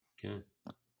Okay.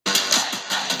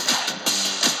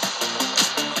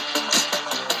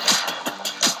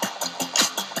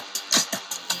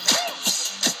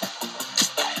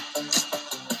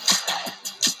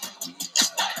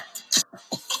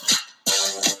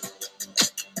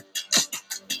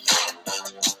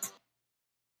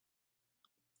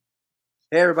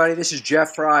 Hey everybody, this is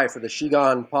Jeff Frye for the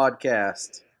Shigon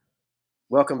podcast.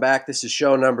 Welcome back. This is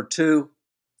show number 2.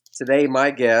 Today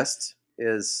my guest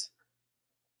is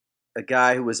a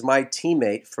guy who was my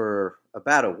teammate for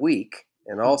about a week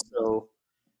and also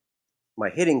my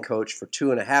hitting coach for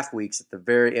 2.5 weeks at the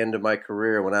very end of my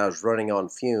career when I was running on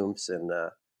fumes. And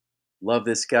love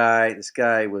this guy. This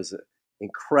guy was an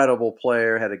incredible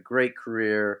player, had a great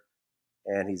career,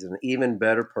 and he's an even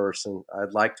better person.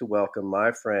 I'd like to welcome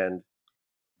my friend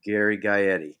Gary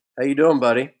Gaetti. How you doing,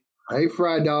 buddy? Hey,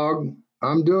 Frye Dog.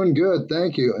 I'm doing good,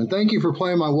 thank you, and thank you for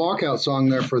playing my walkout song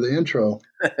there for the intro.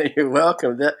 You're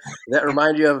welcome. That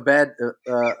remind you of a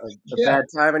Yeah, bad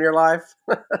time in your life?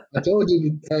 I told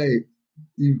you. Hey,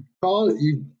 you caught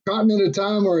me at a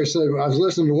time where I said I was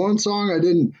listening to one song. I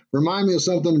didn't remind me of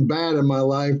something bad in my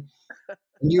life,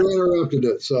 and you interrupted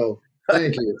it. So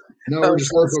thank you. Now we're I'm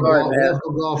just so going to go sorry, golf. man. Let's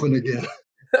go golfing again.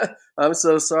 I'm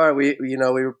so sorry. We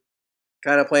were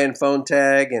kind of playing phone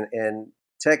tag and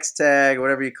text tag,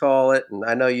 whatever you call it. And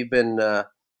I know you've been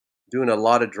doing a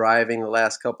lot of driving the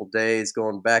last couple days,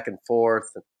 going back and forth,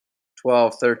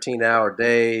 12, 13-hour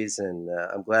days. And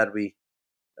I'm glad we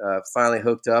finally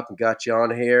hooked up and got you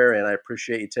on here. And I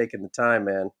appreciate you taking the time,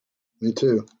 man. Me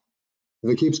too. If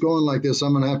it keeps going like this,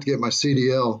 I'm going to have to get my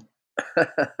CDL.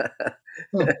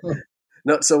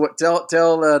 No, so tell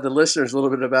the listeners a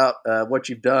little bit about what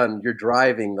you've done. You're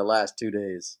driving the last 2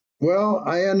 days. Well,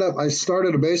 I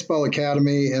started a baseball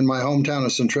academy in my hometown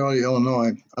of Centralia,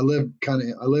 Illinois. I live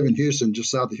in Houston, just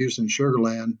south of Houston, Sugar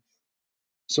Land.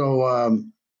 So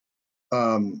um,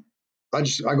 I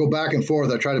go back and forth.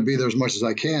 I try to be there as much as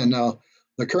I can. Now,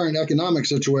 the current economic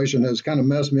situation has kind of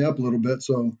messed me up a little bit.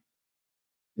 So,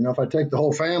 if I take the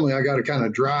whole family, I got to kind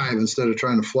of drive instead of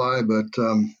trying to fly. But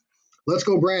let's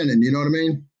go, Brandon. You know what I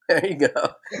mean? There you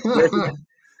go.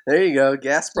 There you go.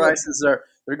 Gas So prices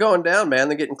they're going down, man.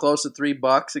 They're getting close to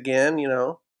 $3 again.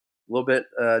 A little bit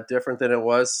different than it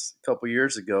was a couple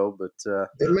years ago, but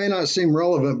it may not seem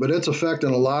relevant, but it's affecting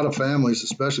a lot of families,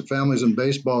 especially families in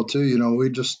baseball too.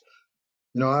 We just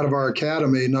out of our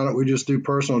academy, not we just do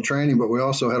personal training, but we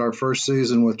also had our first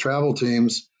season with travel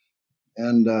teams,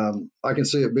 and I can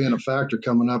see it being a factor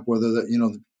coming up, whether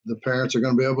that the parents are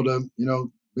going to be able to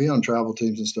be on travel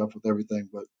teams and stuff with everything,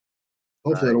 but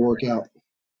hopefully right, it'll work out.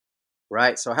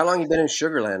 right. So how long you been in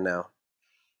Sugarland now?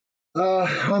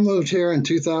 I moved here in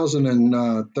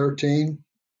 2013.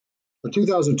 In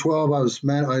 2012, I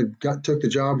took the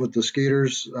job with the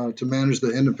Skeeters to manage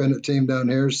the independent team down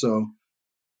here. So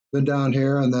been down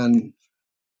here, and then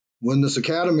when this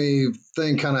academy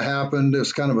thing kind of happened,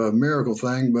 it's kind of a miracle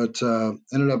thing, but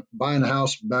ended up buying a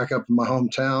house back up in my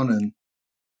hometown and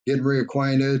getting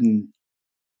reacquainted and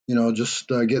just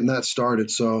getting that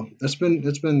started. So it's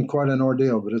been quite an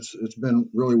ordeal, but it's been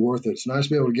really worth it. It's nice to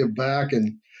be able to give back.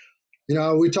 And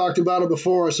we talked about it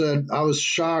before. I said I was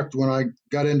shocked when I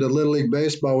got into Little League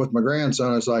baseball with my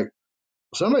grandson. I was like,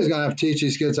 somebody's gonna have to teach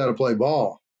these kids how to play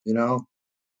ball. And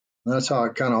that's how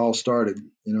it kind of all started.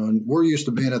 And we're used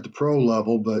to being at the pro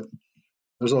level, but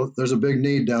there's a big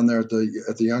need down there at the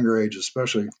younger age,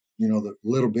 especially the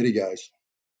little bitty guys.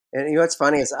 And what's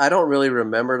funny is I don't really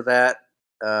remember that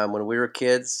when we were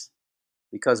kids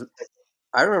because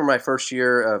I remember my first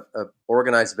year of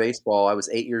organized baseball. I was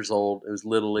 8 years old. It was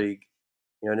Little League.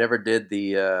 Never did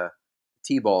the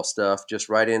t-ball stuff. Just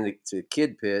right into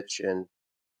kid pitch, and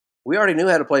we already knew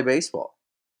how to play baseball.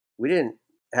 We didn't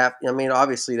have. I mean,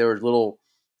 obviously there were little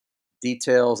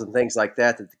details and things like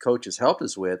that the coaches helped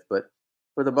us with, but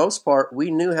for the most part, we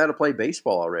knew how to play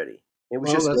baseball already. It was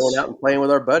Well, just going that's out and playing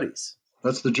with our buddies.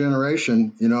 that's the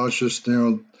generation. It's just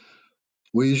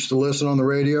we used to listen on the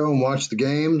radio and watch the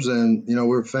games, and we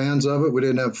were fans of it. We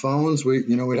didn't have phones. We'd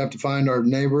have to find our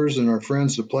neighbors and our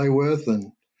friends to play with,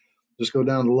 and just go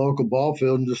down to the local ball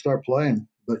field and just start playing.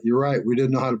 But you're right, we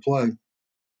didn't know how to play.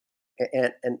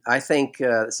 And I think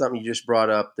something you just brought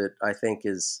up that I think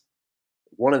is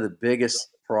one of the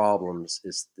biggest problems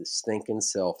is the stinking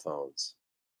cell phones.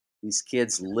 These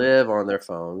kids live on their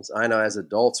phones. I know as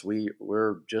adults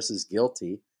we're just as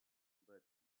guilty.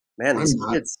 Man, I'm these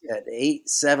not. kids at 8,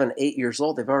 7, 8 years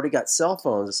old, they've already got cell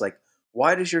phones. It's like,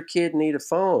 why does your kid need a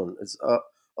phone?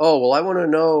 Oh, well, I want to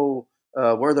know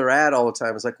where they're at all the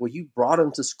time. It's like, well, you brought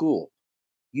him to school.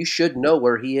 You should know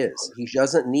where he is. He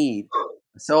doesn't need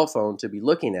a cell phone to be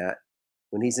looking at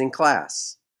when he's in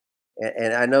class.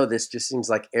 And I know this just seems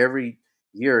like every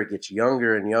year it gets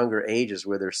younger and younger ages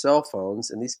with their cell phones,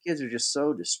 and these kids are just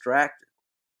so distracted.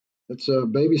 It's a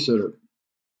babysitter.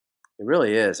 It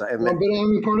really is. I Well, mean, but I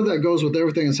mean, part of that goes with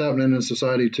everything that's happening in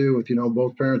society too, with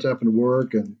both parents having to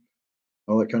work and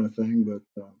all that kind of thing.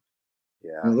 But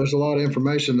yeah, there's a lot of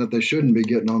information that they shouldn't be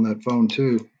getting on that phone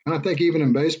too. And I think even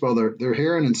in baseball, they're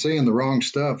hearing and seeing the wrong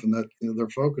stuff, and that their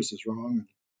focus is wrong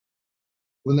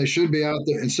when they should be out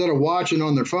there instead of watching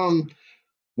on their phone,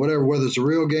 whatever, whether it's a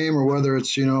real game or whether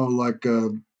it's like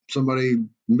somebody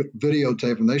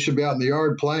videotaping. They should be out in the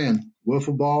yard playing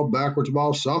wiffle ball, backwards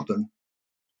ball, something.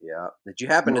 yeah. Did you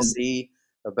happen to You see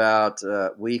about a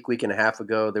week and a half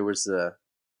ago? There was a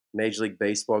Major League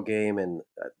Baseball game and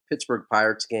a Pittsburgh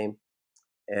Pirates game,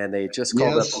 and they just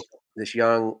called up Yes, this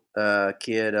young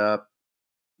kid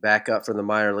back up from the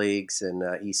minor leagues, and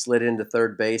he slid into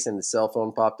third base, and the cell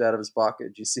phone popped out of his pocket.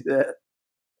 Did you see that?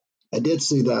 I did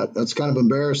see that. That's kind of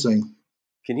embarrassing.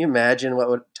 Can you imagine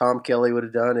what Tom Kelly would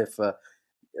have done if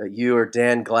you or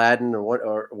Dan Gladden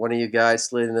or one of you guys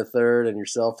slid into third and your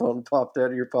cell phone popped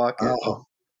out of your pocket? Oh,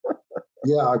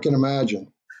 yeah, I can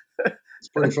imagine. It's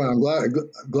pretty fun. I'm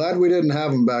glad we didn't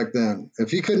have them back then. If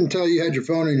he couldn't tell you had your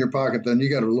phone in your pocket, then you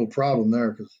got a little problem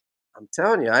there. Because I'm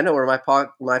telling you, I know where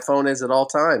my phone is at all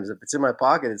times. If it's in my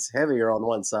pocket, it's heavier on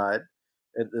one side.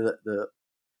 The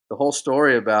whole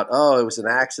story about it was an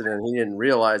accident, he didn't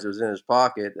realize it was in his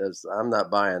pocket. I'm not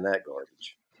buying that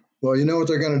garbage. well, you know what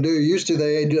they're going to do. Used to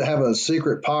they do have a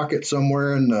secret pocket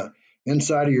somewhere in the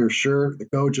inside of your shirt. The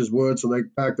coaches would, so they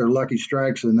pack their Lucky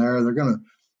Strikes in there. They're going to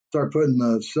start putting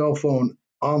the cell phone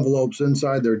envelopes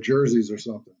inside their jerseys or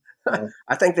something. So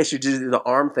I think they should just do the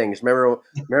arm things. Remember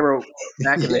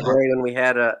back in the yeah, day when we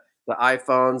had the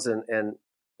iPhones and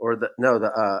or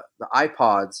the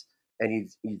iPods,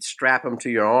 and you'd strap them to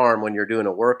your arm when you're doing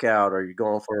a workout or you're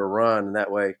going for a run, and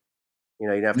that way you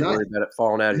don't have to not worry about it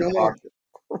falling out of you your know what? pocket.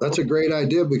 That's a great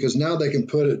idea because now they can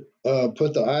put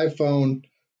the iPhone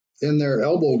in their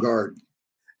elbow guard.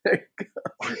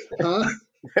 Huh?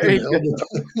 There In you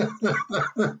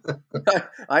the go. elbow.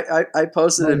 I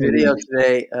posted a video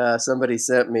today. Somebody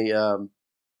sent me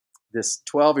this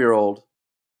 12-year-old,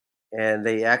 and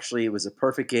they actually it was a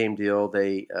perfect game deal.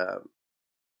 They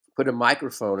put a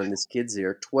microphone in this kid's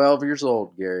ear, 12 years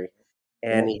old, Gary,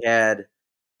 and Yep. he had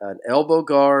an elbow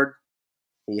guard,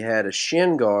 he had a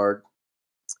shin guard,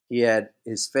 he had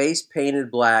his face painted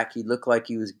black. He looked like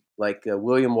he was like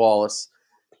William Wallace,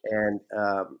 and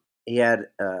he had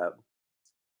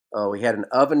an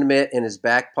oven mitt in his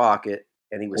back pocket,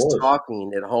 and he Of was course.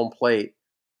 talking at home plate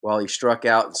while he struck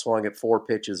out and swung at 4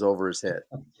 pitches over his head.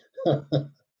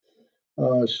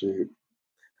 Oh shoot.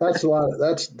 That's a lot.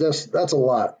 That's a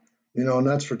lot. And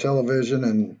that's for television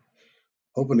and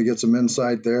hoping to get some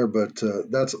insight there, but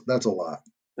that's a lot.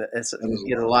 That is You a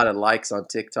get a lot. lot of likes on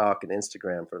TikTok and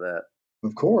Instagram for that.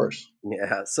 Of course.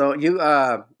 Yeah. So you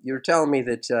were telling me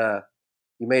that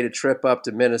you made a trip up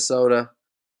to Minnesota.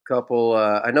 Couple.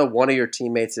 I know one of your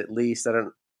teammates at least. I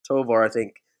don't. Tovar. I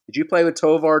think. Did you play with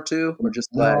Tovar too, or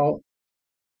just Glad? No,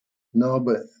 no,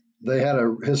 but they had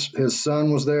his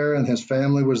son was there and his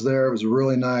family was there. It was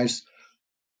really nice.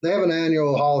 They have an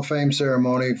annual Hall of Fame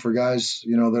ceremony for guys,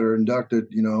 that are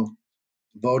inducted,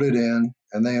 voted in,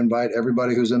 and they invite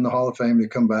everybody who's in the Hall of Fame to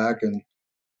come back and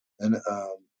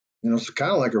it's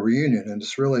kind of like a reunion, and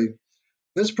it's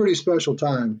a pretty special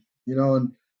time,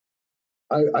 and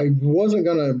I wasn't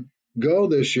gonna go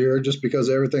this year just because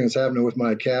of everything that's happening with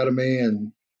my academy,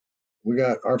 and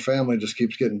our family just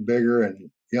keeps getting bigger and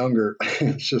younger.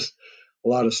 It's just a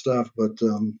lot of stuff, but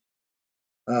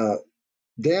uh,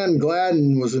 Dan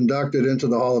Gladden was inducted into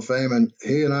the Hall of Fame, and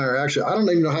he and I are actually, I don't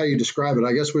even know how you describe it.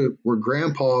 I guess we're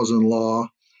grandpas in law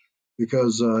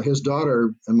because his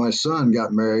daughter and my son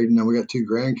got married, and then we got two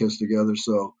grandkids together.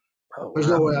 So Oh there's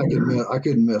no wow. way I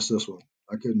couldn't miss this one.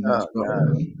 I couldn't miss. Oh But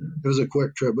god. it was a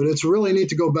quick trip, but it's really neat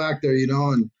to go back there,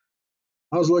 and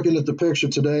I was looking at the picture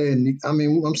today, and I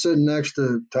mean, I'm sitting next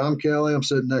to Tom Kelly, I'm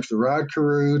sitting next to Rod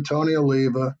Carew, Tony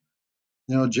Oliva,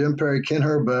 Jim Perry, Ken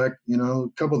Herbeck, a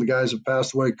couple of the guys have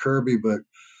passed away, Kirby, but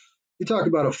you talk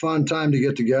about a fun time to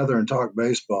get together and talk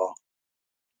baseball.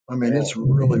 I mean, Yeah. it's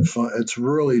really fun. It's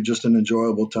really just an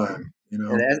enjoyable time.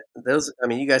 And those. I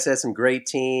mean, you guys had some great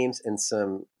teams and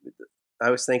some. I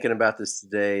was thinking about this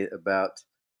today about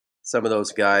some of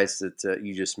those guys that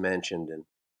you just mentioned, and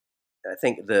I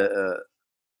think the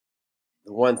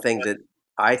one thing that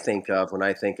I think of when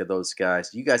I think of those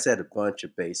guys, you guys had a bunch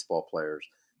of baseball players,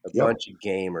 a Yep. bunch of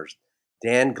gamers.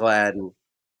 Dan Gladden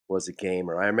was a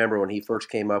gamer. I remember when he first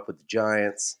came up with the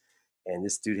Giants, and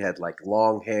this dude had like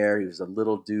long hair. He was a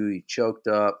little dude. He choked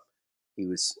up. He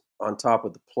was on top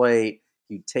of the plate.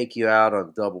 He'd take you out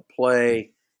on double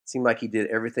play. Seemed like he did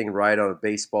everything right on a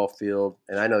baseball field.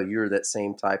 And I know you're that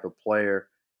same type of player.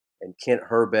 And Kent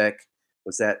Herbeck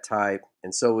was that type,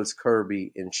 and so was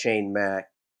Kirby and Shane Mack.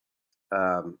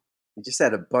 We just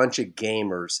had a bunch of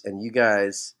gamers, and you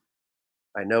guys.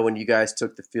 I know when you guys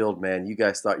took the field, man, you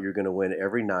guys thought you were going to win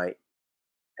every night.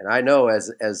 And I know a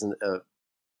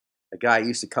guy who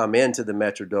used to come into the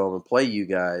Metrodome and play you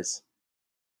guys,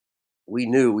 we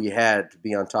knew we had to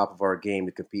be on top of our game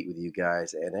to compete with you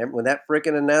guys. And when that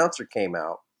freaking announcer came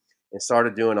out and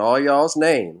started doing all y'all's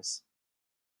names,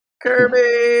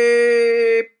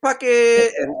 Kirby Puckett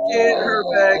and Ken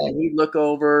Herbeck, and he'd look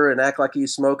over and act like he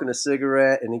was smoking a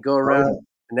cigarette, and he'd go Oh around, yeah.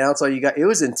 announce all you got. It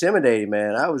was intimidating,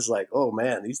 man. I was like, oh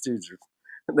man, these dudes are,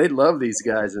 they love these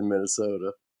guys in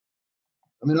Minnesota.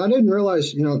 I mean, I didn't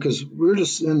realize, because we were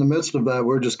just in the midst of that.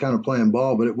 We are just kind of playing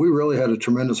ball, but we really had a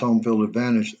tremendous home field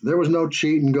advantage. There was no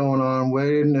cheating going on. We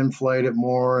didn't inflate it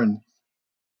more,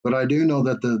 but I do know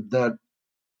that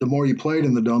the more you played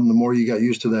in the dome, the more you got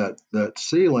used to that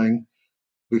ceiling,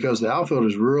 because the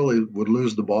outfielders really would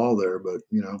lose the ball there. But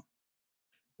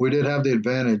we did have the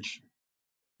advantage.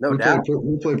 No We doubt.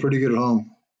 played pretty good at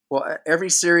home. Well, every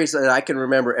series that I can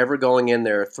remember ever going in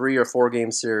there, 3 or 4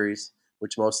 game series,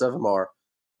 which most of them are,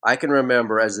 I can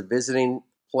remember as a visiting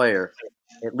player,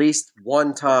 at least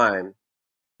one time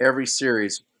every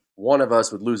series, one of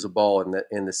us would lose a ball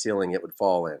in the ceiling it would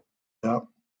fall in. Yeah.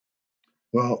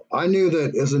 Well, I knew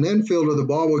that as an infielder, the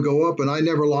ball would go up, and I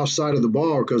never lost sight of the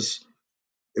ball because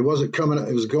it wasn't coming.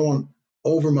 It was going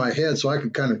over my head, so I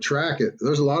could kind of track it.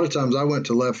 There's a lot of times I went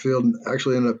to left field and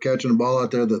actually ended up catching a ball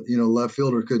out there that left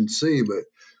fielder couldn't see. But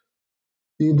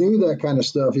you do that kind of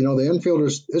stuff. The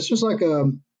infielders. It's just like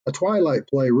a twilight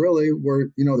play, really, where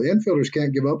the infielders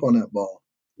can't give up on that ball.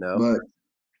 No, But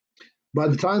by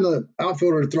the time the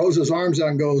outfielder throws his arms out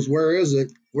and goes, "Where is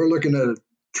it?" We're looking at a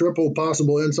triple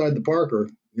possible inside the Parker.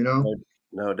 no,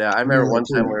 no doubt. I remember one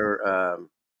time I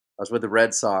was with the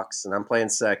Red Sox and I'm playing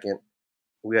second.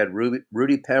 We had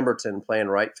Rudy Pemberton playing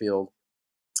right field,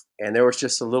 and there was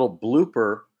just a little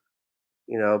blooper,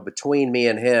 between me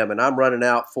and him, and I'm running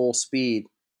out full speed.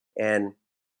 And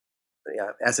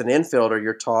as an infielder,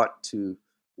 you're taught to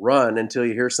run until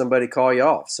you hear somebody call you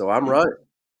off. So I'm running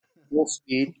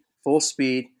full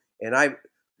speed, and I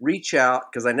reach out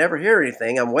because I never hear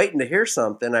anything. I'm waiting to hear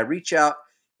something. I reach out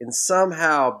and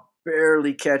somehow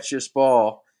barely catch this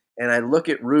ball, and I look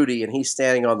at Rudy, and he's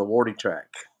standing on the warning track.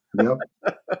 Yep.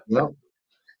 Yep.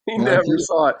 He Yeah. never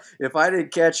saw it. If I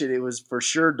didn't catch it, it was for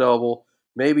sure double,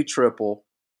 maybe triple.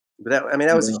 But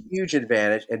that was a Yeah. huge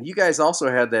advantage. And you guys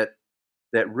also had that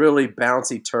really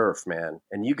bouncy turf, man.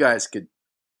 And you guys could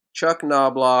Chuck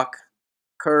Knobloch,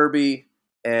 Kirby,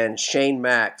 and Shane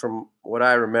Mack, from what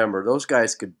I remember, those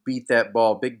guys could beat that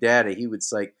ball. Big Daddy, he would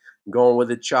like going with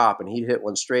a chop, and he'd hit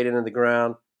one straight into the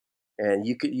ground. And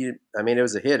it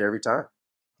was a hit every time.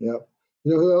 Yep.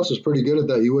 Who else is pretty good at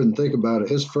that? You wouldn't think about it.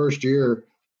 His first year,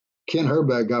 Ken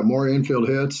Herbeck got more infield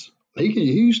hits. He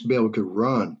used to be able to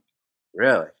run,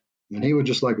 Really? and he would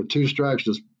just like with two strikes,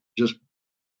 just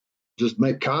just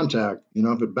make contact.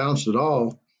 If it bounced at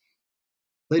all.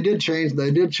 They did change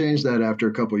that after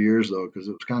a couple of years though, because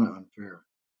it was kind of unfair.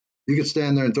 You could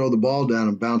stand there and throw the ball down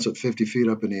and bounce it 50 feet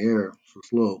up in the air. So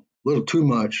it's a little too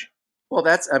much. Well,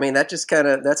 that just kind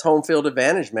of that's home field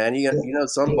advantage, man.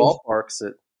 Some ballparks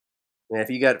that, man, if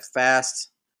you got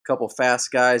couple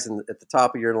fast guys at the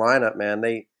top of your lineup, man,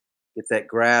 they get that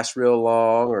grass real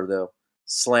long, or they'll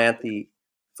slant the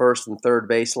first and third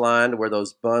base line to where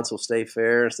those bunts will stay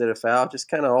fair instead of foul. Just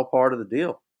kind of all part of the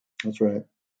deal. That's right.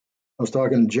 I was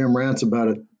talking to Jim Rance about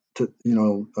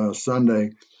it,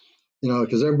 Sunday.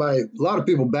 Because a lot of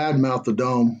people badmouth the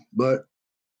dome, but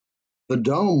the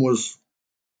dome was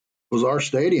our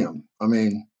stadium. I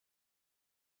mean,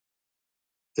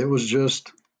 it was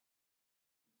just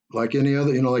like any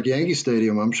other, like Yankee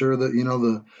Stadium. I'm sure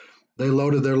that they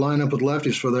loaded their lineup with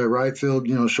lefties for that right field,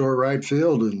 short right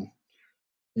field, and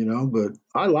But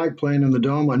I like playing in the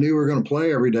dome. I knew we were going to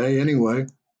play every day anyway,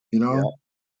 you Yeah, know.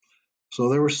 So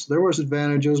there was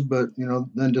advantages, but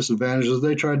then disadvantages.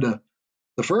 They tried to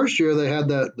the first year they had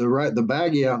the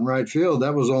baggy out in right field.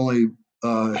 That was only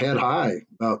head high,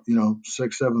 about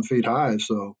 6-7 feet high.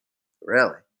 So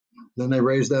really. then they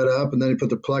raised that up, and then they put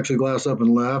the plexiglass up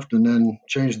and left, and then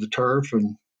changed the turf,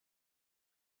 and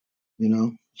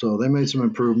so they made some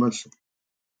improvements.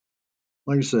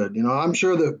 Like I said, I'm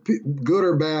sure that good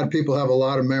or bad, people have a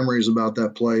lot of memories about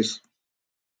that place.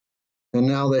 And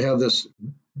now they have this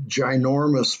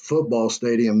ginormous football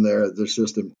stadium there that's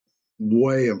just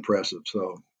way impressive.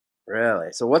 So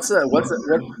Really? So what's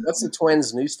the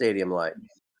Twins' new stadium like?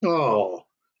 Oh,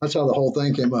 that's how the whole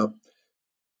thing came up.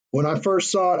 When I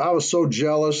first saw it, I was so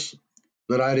jealous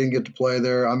that I didn't get to play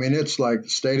there. I mean, it's like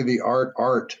state of the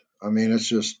art. I mean, it's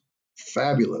just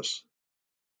fabulous.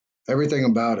 Everything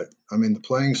about it. I mean, the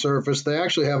playing surface. They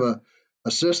actually have a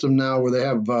system now where they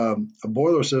have a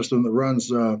boiler system that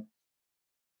runs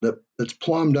that's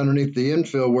plumbed underneath the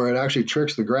infield where it actually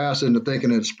tricks the grass into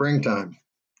thinking it's springtime,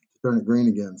 turn it green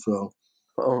again. So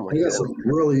Oh my they got goodness. some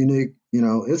really unique.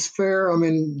 It's fair. I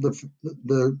mean,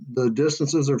 the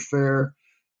distances are fair.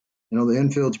 The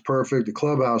infield's perfect. The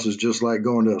clubhouse is just like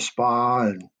going to a spa.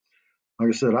 And like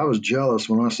I said, I was jealous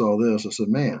when I saw this. I said,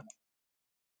 man,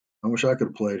 I wish I could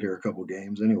have played here a couple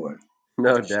games anyway.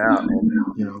 No doubt.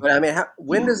 You know, But I mean,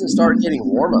 when does it start getting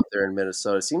warm up there in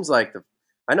Minnesota? It seems like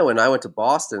I know when I went to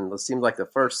Boston, it seemed like the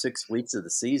first 6 weeks of the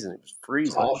season it was it's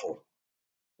freezing. awful.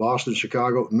 Boston,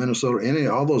 Chicago,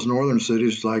 Minnesota, all those northern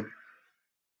cities. Like,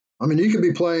 I mean, you could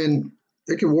be playing.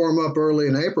 It could warm up early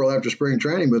in April after spring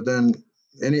training, but then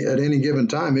at any given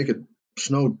time, it could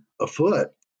snow a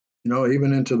foot.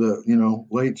 Even into the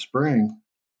late spring.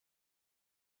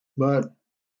 But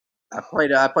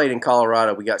I played in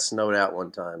Colorado. We got snowed out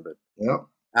one time, but yeah,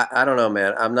 I don't know,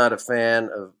 man. I'm not a fan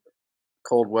of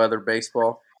cold weather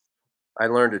baseball. I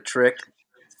learned a trick.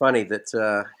 It's funny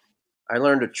that I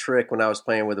learned a trick when I was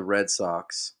playing with the Red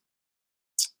Sox.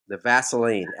 The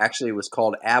Vaseline, actually, it was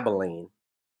called Abilene,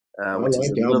 I which is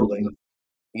a like little. Abilene.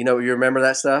 You remember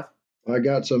that stuff? I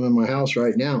got some in my house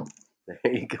right now.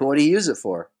 What do you use it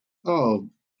for? Oh,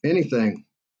 anything.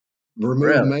 Remove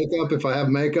Really? makeup if I have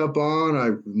makeup on.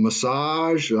 I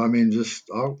massage. I mean, just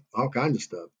all kinds of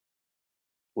stuff.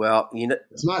 Well,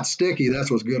 It's not sticky. That's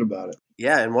what's good about it.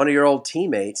 yeah, and one of your old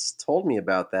teammates told me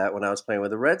about that when I was playing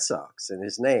with the Red Sox, and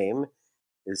his name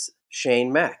is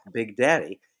Shane Mack, Big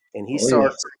Daddy, and he Oh yeah.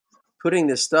 starts putting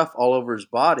this stuff all over his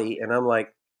body, and I'm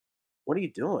like, "What are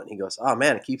you doing?" He goes, "Oh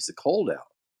man, it keeps the cold out."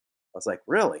 I was like,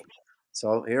 "Really?"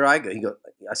 So here I go.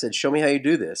 I said, "Show me how you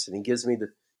do this," and he gives me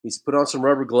he's put on some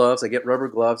rubber gloves. I get rubber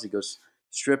gloves. He goes,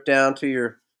 "Strip down to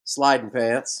your sliding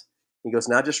pants." He goes,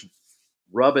 "Now just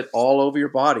rub it all over your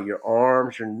body, your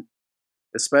arms,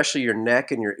 especially your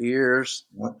neck and your ears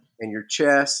and your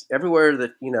chest, everywhere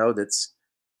that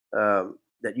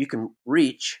that you can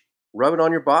reach. Rub it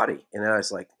on your body." And I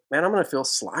was like, "Man, I'm going to feel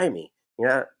slimy."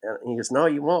 Yeah, and he goes, "No,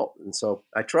 you won't." And so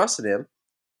I trusted him,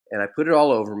 and I put it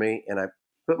all over me, and I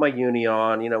put my uni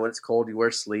on. When it's cold, you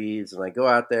wear sleeves, and I go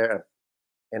out there,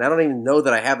 and I don't even know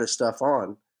that I have this stuff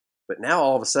on. But now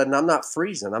all of a sudden, I'm not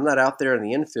freezing. I'm not out there in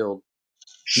the infield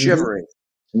Mm-hmm. shivering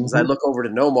as I Mm-hmm. look over to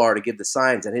Nomar to give the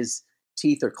signs, and his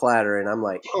teeth are clattering. I'm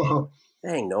like,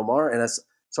 "Dang, Nomar!" And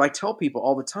so I tell people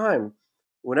all the time,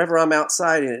 whenever I'm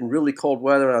outside in really cold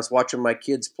weather, and I was watching my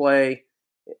kids play,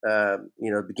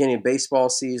 beginning of baseball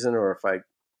season, or if I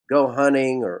go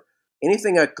hunting or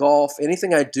anything I golf,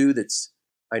 anything I do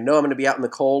I know I'm going to be out in the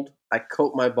cold, I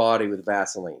coat my body with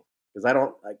Vaseline because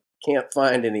I can't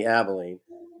find any Abilene,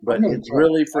 I'm but gonna it try.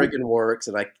 really I'm, friggin' works.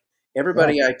 And yeah,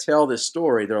 everybody I tell this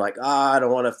story, they're like, I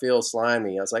don't want to feel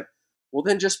slimy. I was like, well,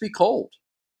 then just be cold.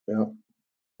 yeah.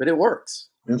 But it works.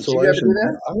 Did you ever do Insulation.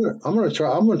 that? I'm gonna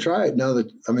try. I'm gonna try it now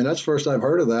that I mean that's the first I've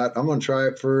heard of that. I'm gonna try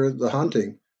it for the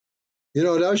hunting.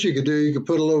 What else you could do? You could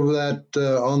put a little of that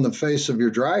on the face of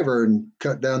your driver and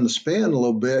cut down the spin a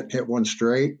little bit. Hit one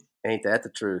straight. Ain't that the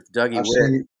truth? Dougie I've Witt,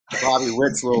 seen. Bobby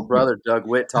Witt's little brother, Doug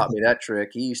Witt, taught me that trick.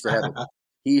 He used to have a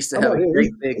How about great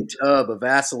him? big tub of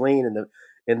Vaseline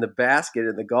in the basket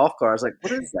in the golf car. I was like,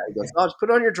 "What is that?" He goes, "Oh, just put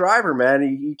it on your driver, man.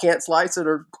 You can't slice it,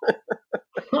 or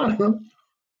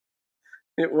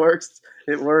it works.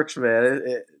 It works, man.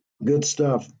 Good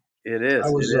stuff. It I is.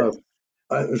 It was. is.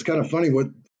 It's kind of funny what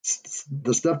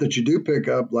the stuff that you do pick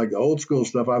up, like the old school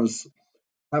stuff. I was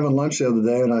having lunch the other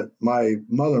day, and my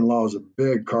mother-in-law is a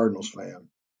big Cardinals fan,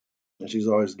 and she's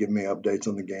always giving me updates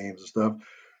on the games and stuff.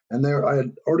 And there, I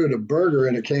had ordered a burger,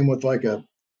 and it came with like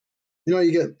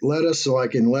you get lettuce, so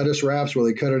like in lettuce wraps where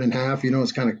they cut it in half.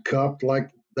 It's kind of cupped like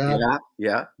that. Yeah,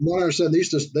 yeah. My mother said they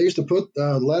used to put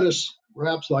lettuce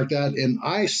wraps like that in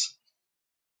ice,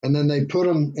 and then they put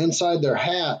them inside their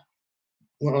hat.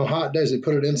 Well, on hot days, they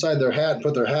put it inside their hat and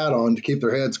put their hat on to keep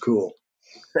their heads cool.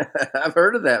 I've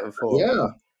heard of that before. Yeah,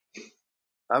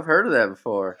 I've heard of that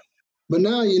before. but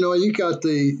now you got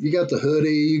the hoodie,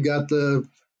 you got the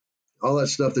all that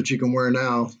stuff that you can wear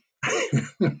now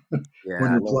when Yeah,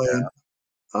 you're no playing. doubt.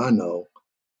 I know.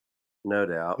 No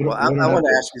doubt. We Well, don't, we I don't have want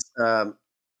to to. ask you.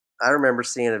 I remember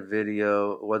seeing a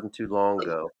video. It wasn't too long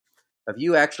ago of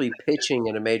you actually pitching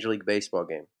in a Major League Baseball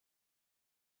game.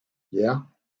 Yeah,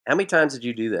 How many times did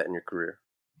you do that in your career?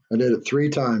 I did it 3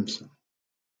 times.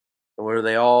 And were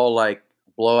they all like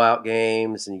blowout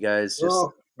games and you guys just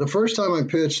Well, The first time I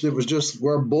pitched, it was just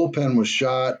where bullpen was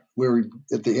shot. We were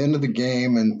at the end of the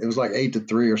game, and it was like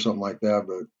 8-3 or something like that.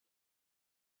 But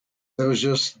it was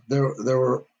just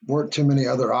weren't too many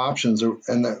other options,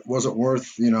 and that wasn't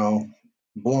worth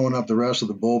blowing up the rest of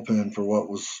the bullpen for what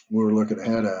was we were looking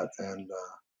ahead at. And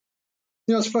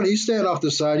it's funny. You stand off the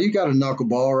side, you got a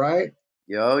knuckleball, right?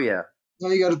 Oh yeah. Now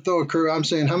you got to throw a curve. I'm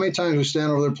saying, how many times we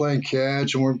stand over there playing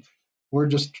catch, and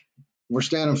we're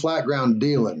standing flat ground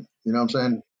dealing. You know what I'm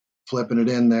saying? Flipping it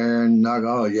in there and knock.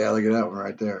 Oh yeah, look at that one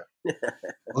right there.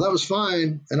 Well, that was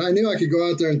fine, and I knew I could go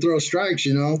out there and throw strikes.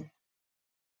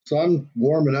 So I'm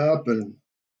warming up, and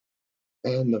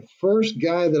the first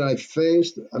guy that I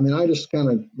faced, I mean, I just kind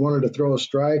of wanted to throw a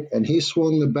strike, and he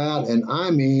swung the bat, and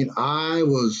I mean, I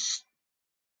was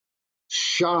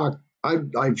shocked.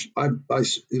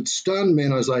 It stunned me,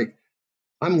 and I was like,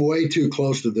 I'm way too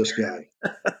close to this guy.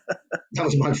 That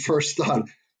was my first thought.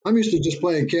 I'm used to just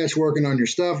playing catch, working on your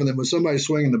stuff, and then when somebody's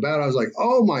swinging the bat, I was like,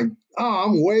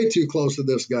 I'm way too close to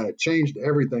this guy. It changed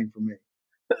everything for me.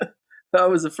 I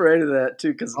was afraid of that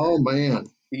too because Oh man,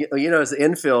 as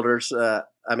infielders,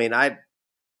 I mean, I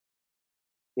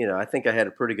think I had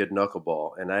a pretty good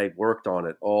knuckleball, and I worked on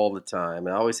it all the time,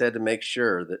 and I always had to make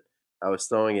sure that I was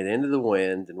throwing it into the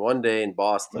wind. And one day in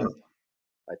Boston,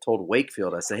 I told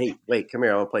Wakefield, I said, "Hey, Wake, come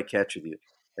here. I want to play catch with you."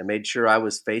 I made sure I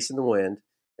was facing the wind,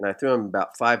 and I threw him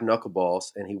about 5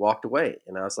 knuckleballs, and he walked away.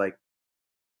 And I was like,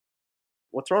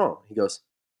 "What's wrong?" He goes,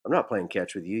 "I'm not playing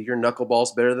catch with you. Your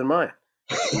knuckleball's better than mine."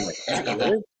 I'm like,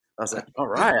 "Really?" I was like, "All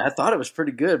right. I thought it was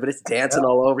pretty good, but it's dancing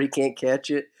all over. He can't catch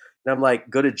it." And I'm like,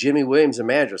 go to Jimmy Williams, the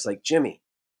manager. It's like, "Jimmy,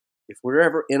 if we're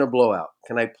ever in a blowout,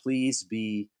 can I please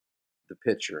be the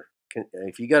pitcher?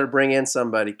 If you got to bring in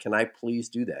somebody, can I please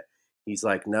do that?" He's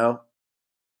like, "No,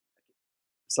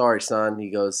 sorry, son." He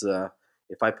goes,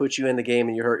 "If I put you in the game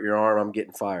and you hurt your arm, I'm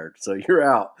getting fired. So you're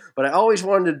out." But I always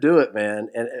wanted to do it, man.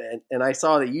 And I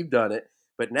saw that you've done it.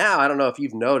 But now I don't know if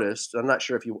you've noticed. I'm not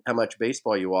sure if you how much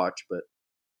baseball you watch, but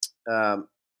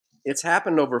it's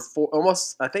happened over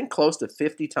almost I think close to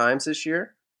 50 times this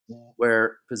year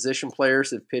where position players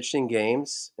have pitched in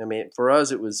games. I mean, for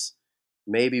us, it was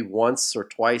maybe once or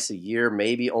twice a year,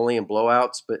 maybe only in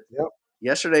blowouts. But yep.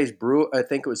 yesterday's I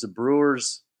think it was the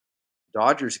Brewers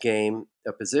Dodgers game.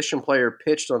 A position player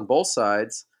pitched on both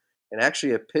sides, and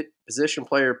actually position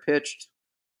player pitched.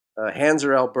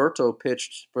 Hanser Alberto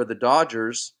pitched for the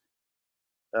Dodgers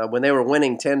when they were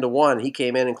winning 10-1. He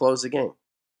came in and closed the game.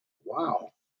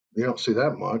 Wow, you don't see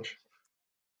that much.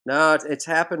 No, it's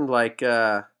happened like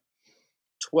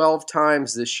 12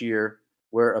 times this year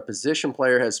where a position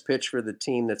player has pitched for the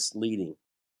team that's leading.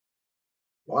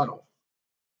 Wow,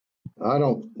 I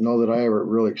don't know that I ever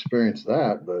really experienced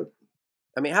that, but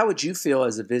I mean, how would you feel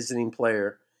as a visiting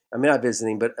player? I mean, not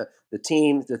visiting, but the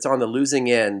team that's on the losing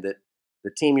end, that the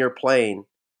team you're playing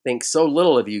thinks so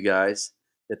little of you guys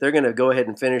that they're going to go ahead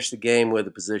and finish the game with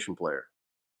a position player.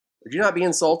 Would you not be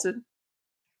insulted?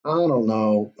 I don't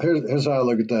know. Here's how I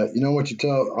look at that. You know what you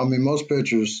tell? I mean, most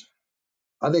pitchers,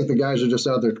 I think the guys are just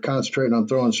out there concentrating on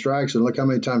throwing strikes, and look how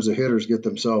many times the hitters get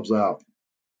themselves out.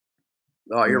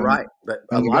 Oh, You you're know, right. But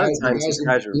a and lot of times these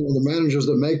guys are. the managers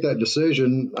that make that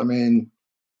decision, I mean,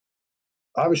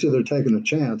 obviously they're taking a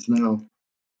chance. Now,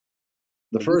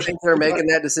 the You first, think they're making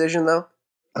that decision, though?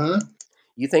 huh?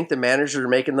 You think the managers are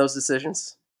making those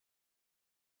decisions?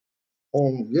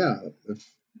 Oh, yeah.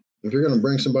 If you're going to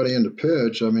bring somebody in to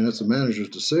pitch, I mean, it's the manager's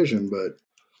decision, but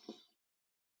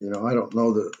I don't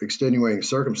know the extenuating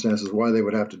circumstances why they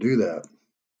would have to do that.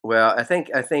 Well, I think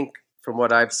from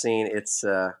what I've seen, it's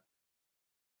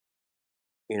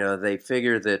they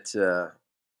figure that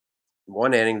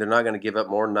one inning they're not going to give up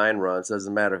more than 9 runs.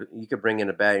 Doesn't matter. You could bring in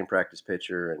a batting practice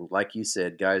pitcher, and like you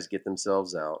said, guys get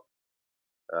themselves out.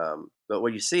 But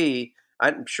what you see,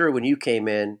 I'm sure when you came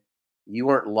in, you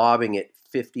weren't lobbing it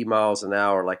 50 miles an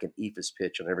hour like an eephus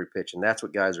pitch on every pitch, and that's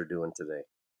what guys are doing today.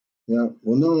 Yeah.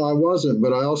 Well, no, I wasn't,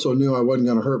 but I also knew I wasn't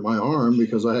going to hurt my arm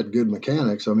because I had good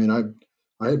mechanics. I mean,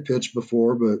 I had pitched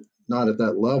before, but not at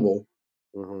that level.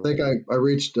 Hmm. I think I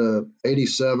reached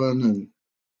 87, and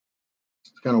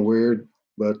it's kind of weird,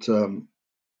 but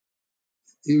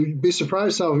you'd be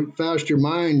surprised how fast your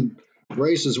mind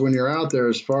races when you're out there.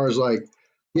 As far as like,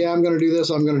 yeah, I'm going to do this,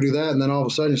 I'm going to do that, and then all of a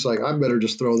sudden it's like I better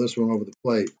just throw this one over the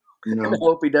plate. You I know?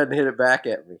 hope he doesn't hit it back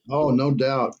at me. Oh, no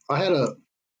doubt. I had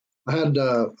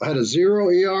a 0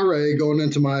 ERA going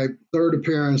into my third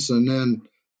appearance, and then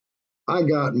I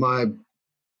got my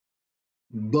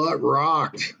butt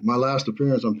rocked my last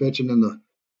appearance. I'm pitching in the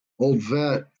old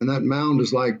vet, and that mound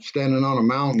is like standing on a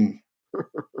mountain.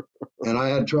 And I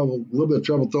had a little bit of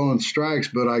trouble throwing strikes,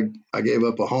 but I gave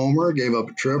up a homer, gave up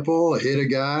a triple, I hit a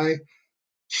guy,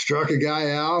 struck a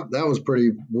guy out. That was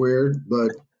pretty weird,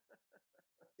 but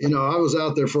I was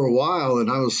out there for a while and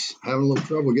I was having a little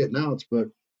trouble getting outs, but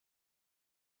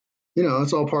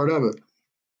it's all part of it.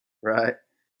 Right.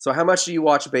 So how much do you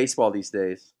watch baseball these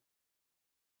days?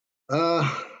 Uh,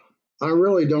 I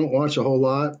really don't watch a whole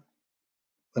lot.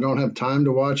 I don't have time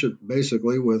to watch it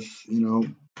basically with,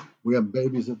 we have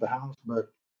babies at the house, but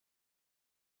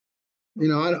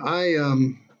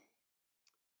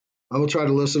I will try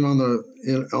to listen on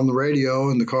the radio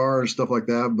in the car and stuff like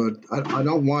that, but I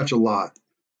don't watch a lot.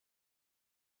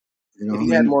 If I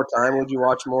you had mean, more time, would you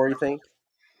watch more, you think?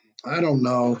 I don't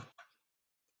know.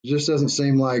 It just doesn't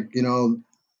seem like, I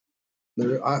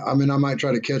mean, I might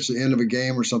try to catch the end of a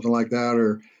game or something like that.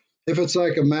 Or if it's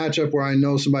like a matchup where I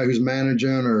know somebody who's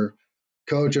managing or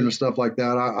coaching and stuff like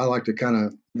that, I like to kind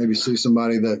of maybe see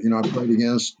somebody that, I played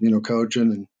against,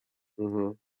 coaching. And,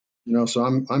 Hmm. so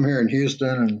I'm here in Houston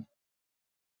and,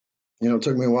 it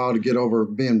took me a while to get over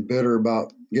being bitter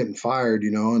about getting fired,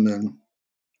 and then,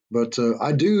 but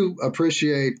I do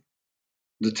appreciate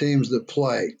the teams that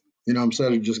play,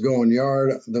 instead of just going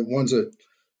yard, the ones that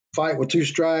fight with two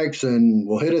strikes and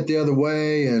will hit it the other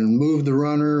way and move the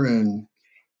runner. And,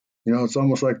 it's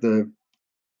almost like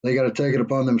they got to take it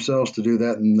upon themselves to do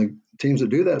that. And the teams that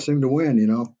do that seem to win,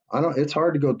 it's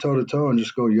hard to go toe to toe and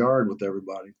just go yard with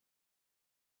everybody.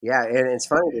 Yeah, and it's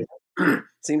funny. It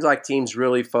seems like teams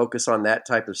really focus on that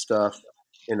type of stuff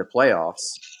in the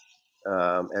playoffs,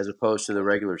 as opposed to the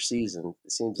regular season.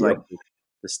 It seems like Yep.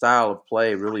 the style of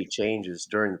play really changes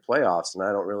during the playoffs, and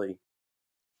I don't really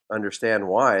understand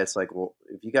why. It's like, well,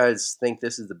 if you guys think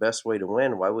this is the best way to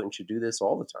win, why wouldn't you do this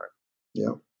all the time?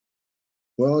 Yep.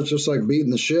 Well, it's just like beating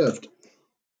the shift.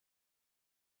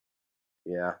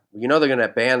 Yeah, they're going to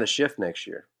ban the shift next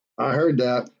year. I heard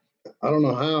that. I don't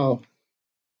know how.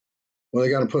 Well, they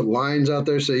got to put lines out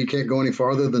there so you can't go any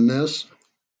farther than this.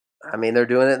 I mean, they're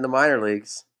doing it in the minor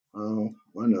leagues. Oh,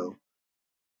 I know.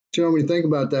 But, when you think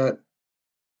about that,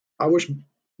 I wish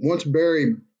once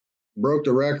Barry broke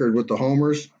the record with the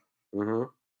homers, Hmm.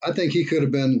 I think he could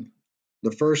have been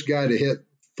the first guy to hit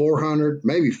 400,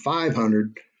 maybe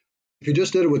 500. If he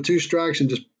just did it with two strikes and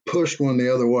just pushed one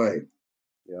the other way,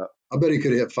 Yeah, I bet he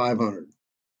could have hit 500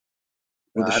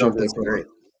 with the I don't shift they put disagree.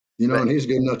 on. But And he's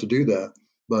good enough to do that.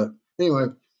 But anyway,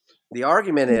 the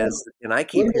argument is, and I what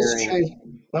keep if it's hearing,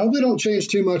 change? I hope they don't change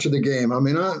too much of the game. I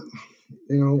mean,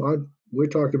 we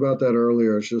talked about that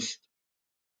earlier. It's just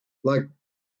like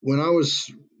when I was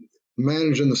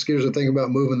managing the Skitters, I think about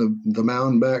moving the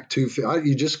mound back 2 feet.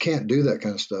 You just can't do that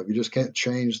kind of stuff. You just can't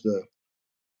change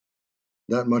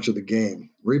that much of the game.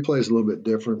 Replay is a little bit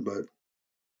different, but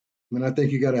I mean, I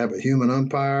think you got to have a human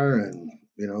umpire, and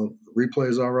replay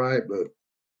is all right, but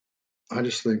I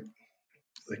just think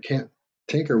they can't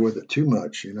tinker with it too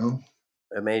much.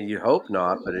 I mean, you hope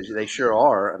not, but they sure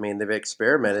are. I mean, they've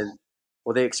experimented.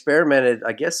 Well, they experimented.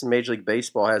 I guess Major League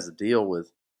Baseball has a deal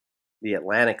with the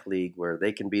Atlantic League where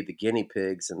they can be the guinea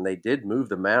pigs, and they did move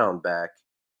the mound back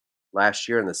last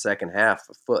year in the second half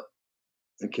a foot.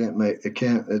 It can't make it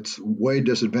can't. It's way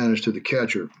disadvantage to the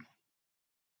catcher.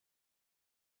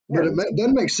 Yeah, But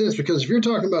doesn't make sense because if you're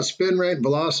talking about spin rate,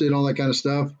 velocity, and all that kind of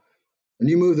stuff, and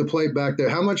you move the plate back there,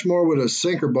 how much more would a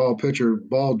sinker ball pitcher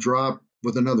ball drop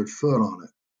with another foot on it?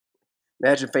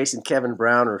 imagine facing Kevin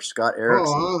Brown or Scott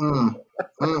Erickson.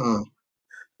 Oh,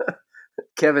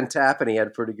 Kevin Tapani had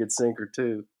a pretty good sinker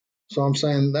too. So I'm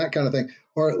saying that kind of thing.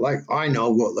 Or like I know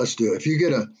what. Let's do it.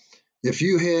 If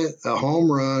you hit a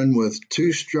home run with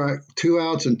two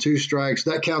outs and two strikes,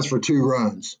 that counts for two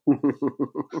runs.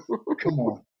 Come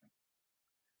on.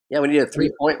 Yeah, we need a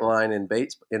 3-point line in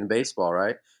baseball,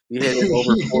 right? You hit it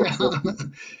over Yeah.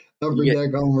 450. Upper You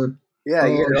get deck homer. Yeah,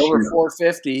 you Oh get it over shoot.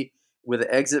 450 with an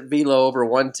exit velo over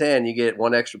 110. You get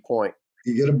one extra point.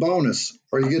 You get a bonus,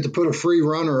 or you get to put a free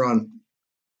runner on.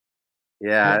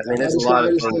 Yeah, I, I mean, I there's just I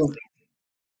just don't.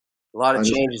 a lot of I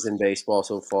just changes in baseball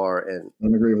so far, and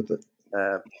don't agree with it.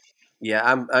 uh, yeah,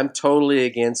 I'm totally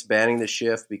against banning the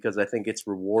shift because I think it's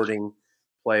rewarding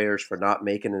players for not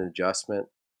making an adjustment.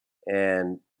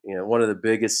 And one of the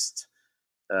biggest,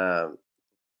 um,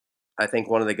 I think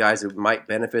one of the guys that might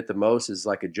benefit the most is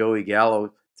like a Joey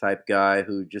Gallo type guy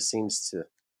who just seems to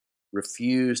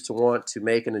refuse to want to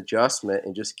make an adjustment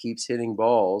and just keeps hitting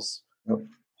balls Yep.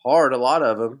 hard, a lot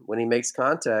of them, when he makes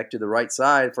contact to the right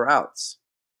side for outs,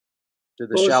 to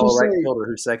the Well, let's shallow just right say. fielder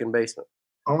who's second baseman.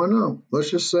 Oh, I know. Let's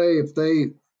just say if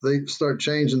they start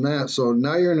changing that, so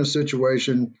now you're in a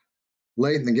situation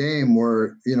late in the game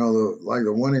where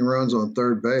the winning runs on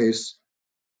third base.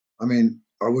 I mean,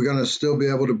 are we going to still be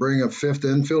able to bring a fifth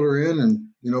infielder in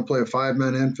and play a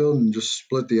 5-man infield and just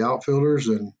split the outfielders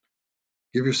and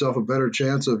give yourself a better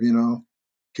chance of,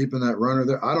 keeping that runner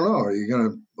there. I don't know. Are you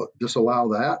going to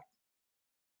disallow that?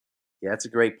 Yeah, that's a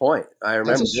great point. I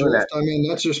That's a remember doing that. shift. I mean,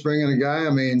 that's just bringing a guy. I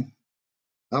mean,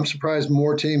 I'm surprised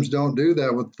more teams don't do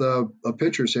that with a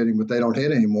pitcher's hitting, but they don't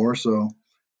hit anymore. So,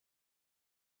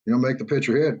 make the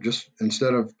pitcher hit just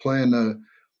instead of playing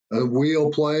a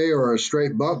wheel play or a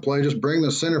straight bunt play, just bring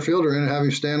the center fielder in and have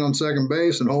him stand on second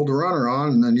base and hold the runner on,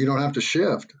 and then you don't have to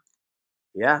shift.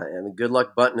 Yeah, and good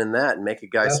luck buttoning in that and make a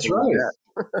guy That's swing the right. bat.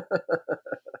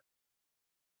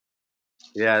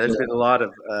 Yeah, there's been a So, lot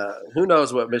of who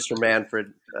knows what Mr.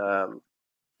 Manfred.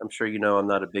 I'm sure you know I'm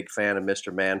not a big fan of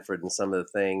Mr. Manfred and some of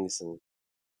the things, and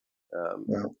um,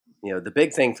 yeah, the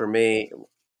big thing for me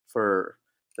for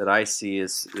that I see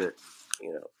is that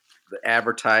the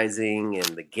advertising and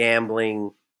the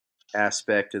gambling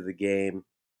aspect of the game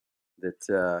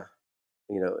that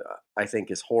I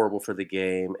think is horrible for the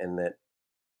game, and that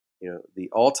the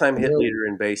all-time hit they're leader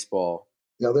in baseball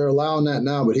yeah they're allowing that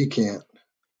now, but he can't.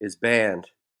 is banned.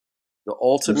 The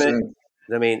They're ultimate. saying,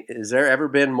 I mean, has there ever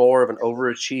been more of an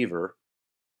overachiever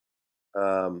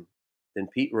um, than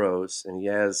Pete Rose? And he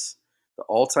has the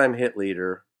all-time hit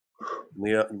leader.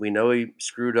 We know he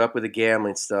screwed up with the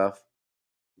gambling stuff,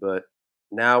 but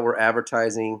now we're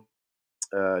advertising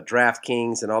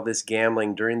DraftKings and all this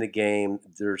gambling during the game.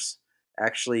 There's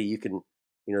actually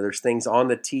there's things on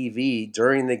the TV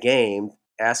during the game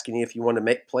asking you if you want to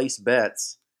make place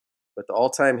bets, but the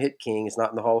all-time hit king is not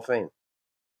in the Hall of Fame.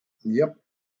 "Yep,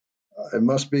 it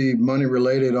must be money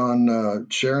related on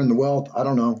sharing the wealth." I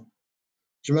don't know.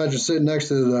 Could you imagine sitting next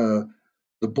to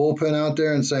the bullpen out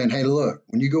there and saying, "Hey, look,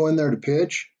 when you go in there to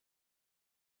pitch,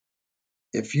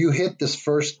 if you hit this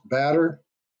first batter,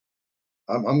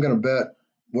 I'm going to bet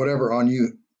whatever on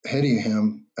you hitting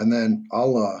him, and then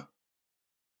I'll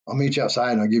meet you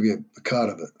outside and I'll give you a cut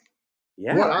of it."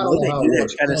 Yeah, What I I don't know know they how do it that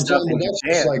works. kind You of know what I'm stuff saying? in But that's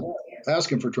just Japan. like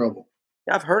asking for trouble.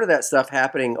 Yeah, I've heard of that stuff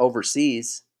happening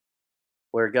overseas,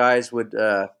 where guys would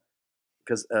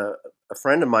because a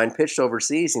friend of mine pitched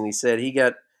overseas, and he said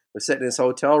was sitting in his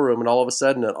hotel room, and all of a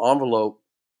sudden an envelope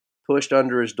pushed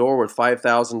under his door with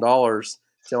 $5,000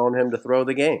 telling him to throw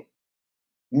the game.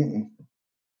 Mm-mm.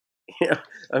 Yeah,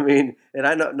 I mean, and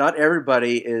I know not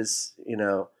everybody is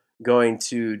going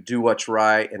to do what's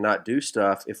right and not do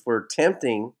stuff. If we're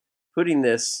putting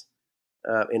this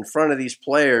in front of these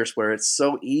players where it's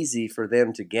so easy for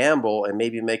them to gamble and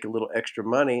maybe make a little extra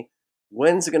money,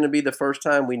 when's it going to be the first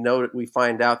time we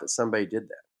find out that somebody did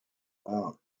that?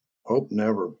 Uh, Hope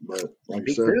never, but like I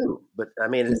Me said, too, but I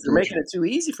mean, they're making temptation. it too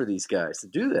easy for these guys to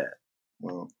do that.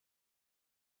 Well,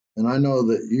 and I know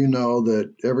that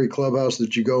that every clubhouse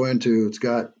that you go into, it's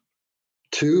got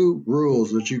two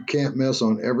rules that you can't miss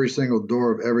on every single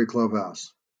door of every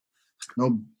clubhouse.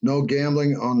 No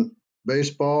gambling on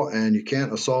baseball, and you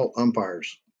can't assault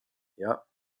umpires. Yep,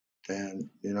 And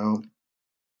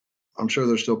I'm sure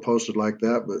they're still posted like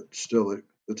that, but still,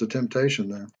 it's a temptation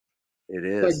there. it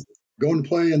It's like is. going to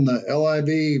play in the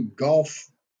LIV golf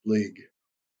league.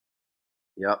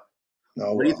 Yep.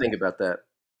 Oh What do you well, think about that?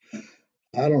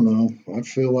 I don't know. I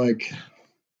feel like,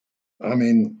 I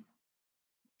mean,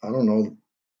 I don't know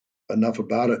enough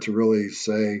about it to really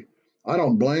say. I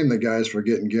don't blame the guys for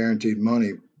getting guaranteed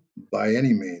money by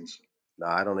any means, No,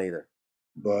 I don't either.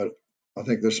 but I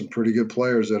think there's some pretty good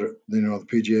players that the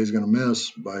PGA is going to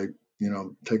miss by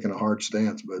taking a hard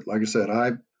stance. But like I said,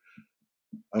 I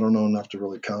don't know enough to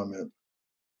really comment.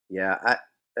 Yeah,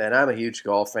 I'm a huge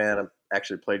golf fan. I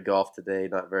actually played golf today,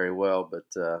 not very well, but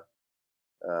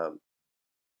um,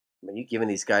 I mean, you giving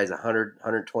these guys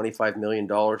 125 million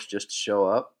dollars just to show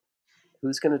up?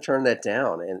 Who's going to turn that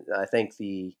down? And I think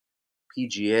the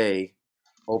PGA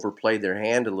overplayed their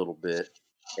hand a little bit,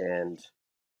 and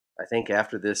I think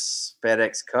after this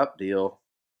FedEx Cup deal,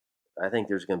 I think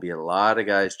there's going to be a lot of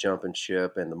guys jumping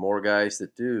ship, and the more guys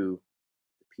that do,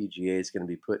 the PGA is going to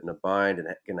be put in a bind and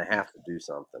going to have to do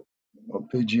something. Well,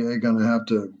 PGA going to have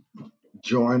to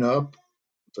join up.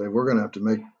 Say we're going to have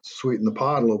to sweeten the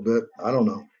pot a little bit. I don't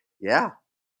know. Yeah,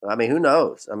 I mean, who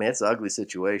knows? I mean, it's an ugly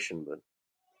situation, but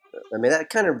I mean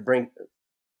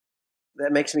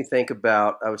that makes me think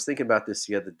about. I was thinking about this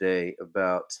the other day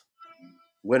about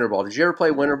winter ball. Did you ever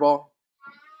play winter ball?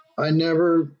 I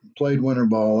never played winter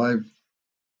ball.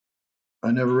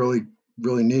 I never really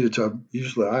needed to.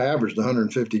 Usually, I averaged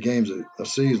 150 games a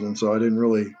season, so I didn't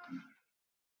really.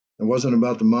 It wasn't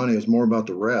about the money. It was more about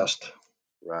the rest.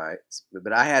 Right,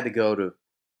 but I had to go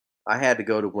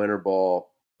to winter ball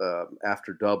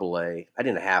after Double A. I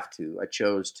didn't have to. I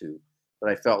chose to, but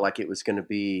I felt like it was going to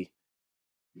be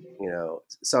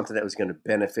something that was going to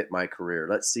benefit my career.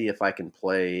 Let's see if I can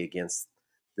play against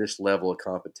this level of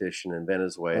competition in I,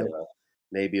 Venezuela.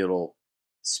 maybe it'll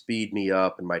speed me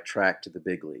up in my track to the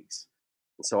big leagues.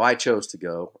 And so I chose to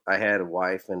go. I had a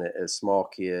wife and a small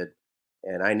kid,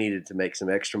 and I needed to make some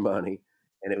extra money.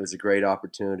 And it was a great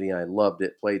opportunity. I loved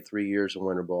it. Played 3 years of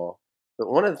winter ball. But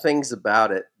one of the things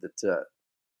about it that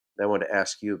I want to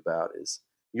ask you about is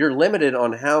you're limited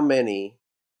on how many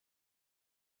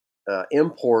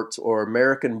imports or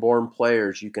American-born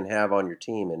players you can have on your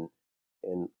team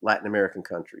in Latin American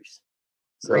countries.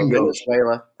 So Gringos.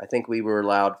 Venezuela, I think we were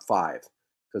allowed five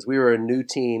because we were a new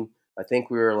team. I think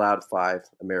we were allowed five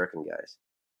American guys.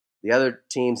 The other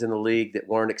teams in the league that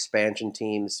weren't expansion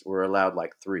teams were allowed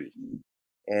like three.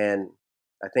 And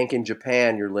I think in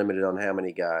Japan you're limited on how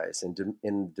many guys, and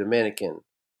in Dominican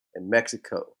and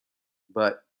Mexico.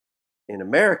 But in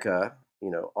America,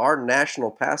 our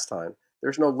national pastime,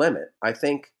 there's no limit. I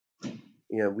think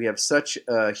we have such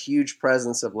a huge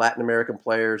presence of Latin American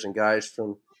players and guys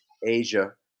from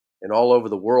Asia and all over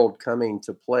the world coming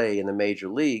to play in the major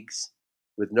leagues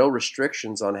with no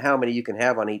restrictions on how many you can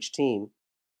have on each team.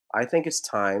 I think it's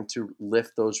time to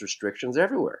lift those restrictions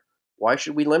everywhere. Why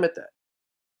should we limit that?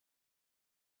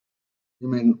 You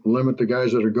mean limit the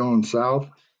guys that are going south?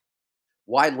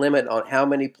 Why limit on how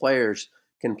many players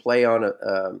can play on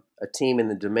a team in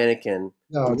the Dominican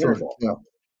No, in it's winter a, ball? yeah.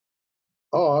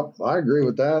 Oh, I agree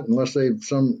with that. Unless they're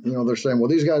saying, well,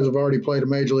 these guys have already played a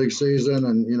major league season,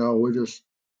 and they're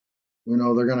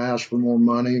going to ask for more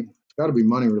money. It's got to be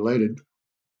money related.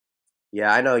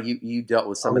 Yeah, I know you dealt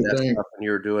with I some of would that think. stuff when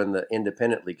you were doing the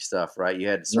independent league stuff, right? You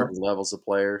had Yep, certain levels of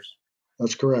players.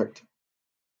 that's correct.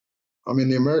 I mean,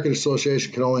 the American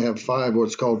Association can only have five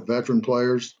what's called veteran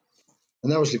players,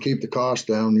 and that was to keep the cost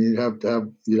down. You'd have to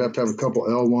have a couple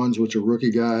L1s, which are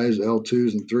rookie guys,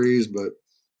 L2s and threes. But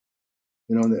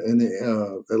in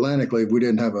the Atlantic League, we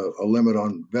didn't have a limit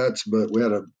on vets, but we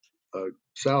had a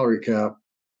salary cap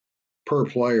per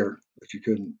player that you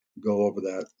couldn't go over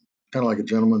that. Kind of like a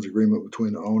gentleman's agreement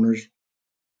between the owners.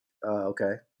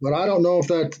 Okay. But I don't know if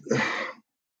that,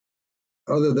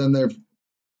 other than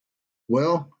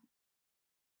well,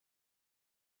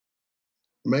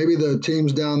 maybe the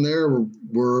teams down there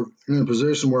were in a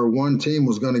position where one team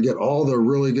was going to get all the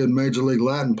really good Major League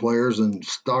Latin players and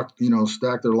stack their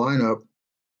lineup.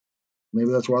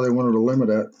 Maybe that's why they wanted to limit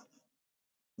it,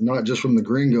 not just from the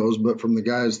gringos, but from the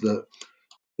guys the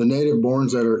native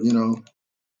borns that are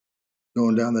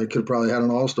going down there. Could have probably had an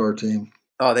all-star team.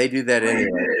 Oh, they do that anyway.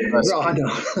 Trust No, I me.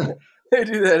 know. They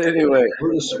do that anyway.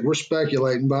 We're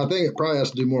speculating, but I think it probably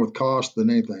has to do more with cost than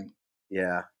anything.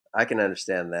 Yeah, I can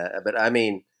understand that. But I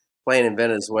mean, playing in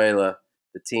Venezuela,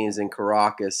 the teams in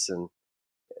Caracas and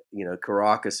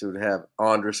Caracas would have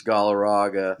Andres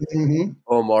Galarraga, Hmm.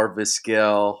 Omar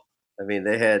Vizquel. I mean,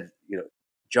 they had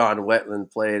John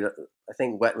Wetland played. I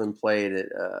think Wetland played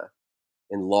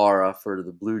in Lara for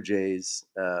the Blue Jays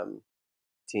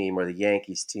team or the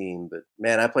Yankees team. But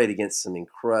man, I played against some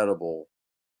incredible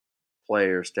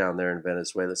players down there in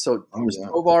Venezuela. So Oh was yeah.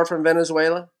 Tovar from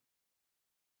Venezuela?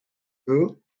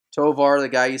 Who? Tovar, the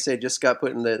guy you say just got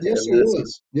put in the Yes, he Minnesota?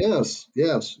 is. Yes,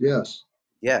 yes, yes.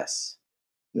 Yes.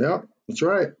 Yeah, that's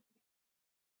right.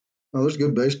 Oh, there's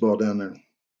good baseball down there. It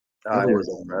Everywhere was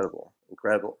down there. incredible,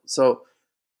 incredible. So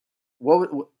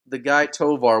the guy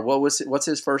Tovar? What's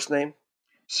his first name?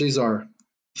 Cesar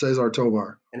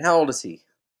Tovar. And how old is he?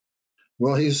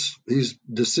 Well, he's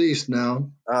deceased now,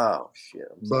 Oh shit!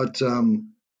 I'm sorry.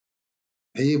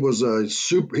 but he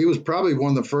was probably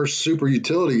one of the first super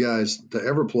utility guys to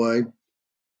ever play,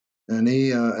 and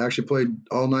he actually played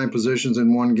all nine positions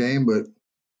in one game. But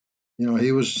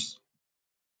he was,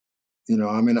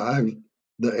 I mean,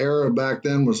 the era back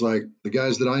then was like the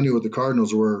guys that I knew with the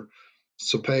Cardinals were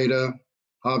Cepeda,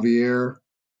 Javier,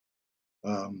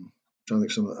 trying to think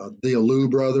some of the Alou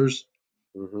brothers,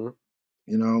 Mm-hmm.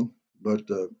 you know. But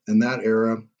in that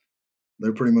era,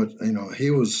 they're pretty much,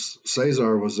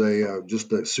 Cesar was a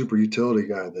just a super utility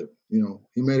guy that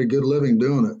he made a good living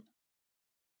doing it.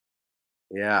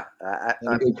 Yeah. Had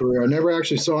a good career. I never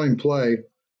actually saw him play,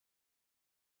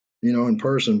 in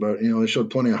person, but they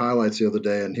showed plenty of highlights the other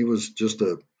day, and he was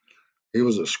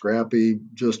a scrappy,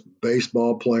 just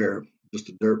baseball player, just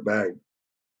a dirt bag,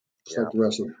 just Yeah. like the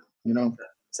rest of them.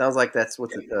 Sounds like that's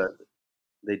what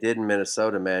they did in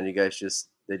Minnesota, man. You guys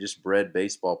they just bred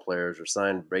baseball players or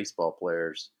signed baseball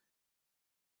players,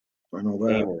 I know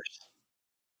that. gamers.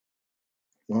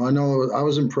 Well, I know I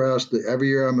was impressed. Every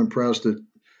year, I'm impressed at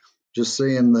just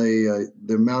seeing the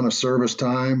amount of service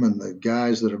time and the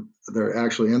guys they're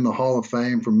actually in the Hall of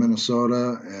Fame from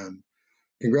Minnesota. And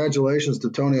congratulations to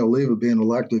Tony Oliva being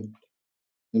elected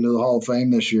into the Hall of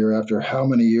Fame this year after how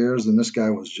many years? And this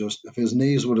guy was just, if his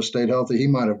knees would have stayed healthy, he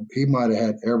might have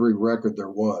had every record there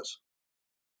was.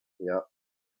 Yeah.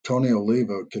 Tony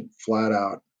Oliva could flat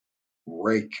out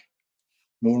rake.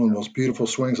 One of the most beautiful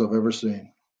swings I've ever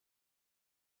seen.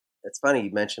 It's funny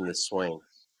you mentioned this swing.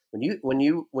 When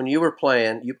you were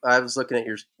playing, I was looking at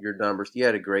your numbers. You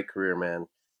had a great career, man.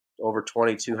 Over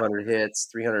 2,200 hits,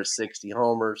 360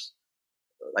 homers,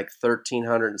 like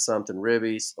 1,300 and something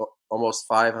ribbies, almost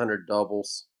 500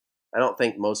 doubles. I don't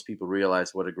think most people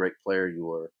realize what a great player you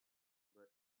were.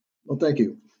 Well, thank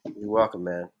you. You're welcome,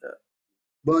 man.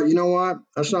 But you know what?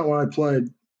 That's not what I played.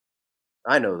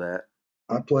 I know that.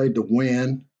 I played to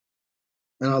win,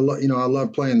 and I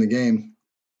love playing the game.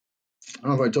 I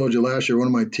don't know if I told you last year. One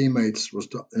of my teammates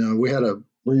we had a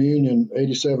reunion,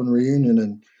 '87 reunion,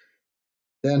 and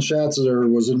Dan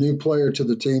Schatzler was a new player to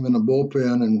the team in the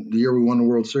bullpen, and the year we won the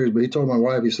World Series. But he told my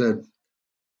wife, he said,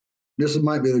 "This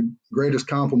might be the greatest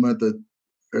compliment that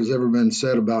has ever been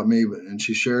said about me." And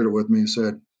she shared it with me and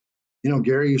said,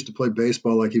 Gary used to play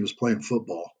baseball like he was playing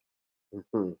football.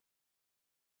 Mhm.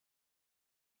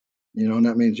 And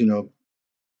that means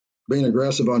being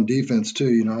aggressive on defense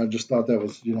too. I just thought that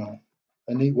was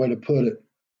a neat way to put it.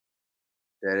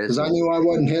 That is Because I neat. knew I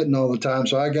wasn't hitting all the time,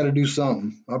 so I got to do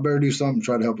something. I better do something to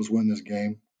try to help us win this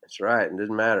game. That's right. It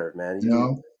doesn't matter, man.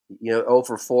 You You know, 0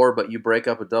 for 4, but you break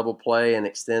up a double play and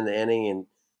extend the inning, and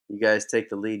you guys take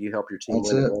the lead. You help your team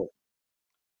that's win the it. game.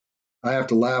 I have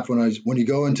to laugh when you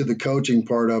go into the coaching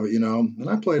part of it. And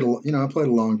I played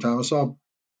a long time. I saw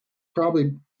probably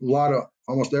a lot of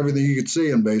almost everything you could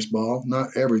see in baseball.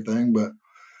 Not everything, but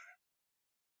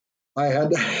I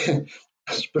had to,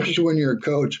 especially when you're a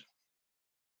coach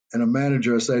and a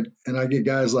manager. I said, and I get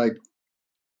guys like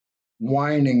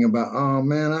whining about, oh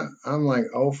man, I'm like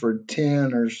 0 for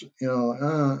 10 or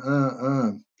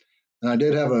And I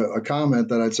did have a comment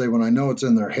that I'd say when I know it's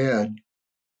in their head,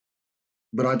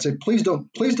 but I'd say please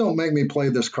don't make me play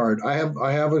this card. I have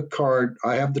a card,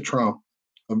 I have the trump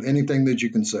of anything that you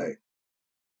can say.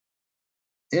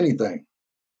 Anything.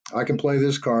 I can play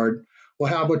this card.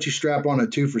 Well, how about you strap on a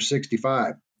 2 for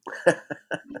 65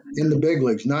 in the big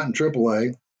leagues, not in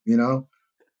AAA, you know?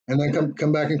 And then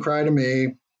come back and cry to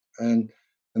me and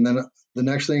then the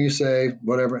next thing you say,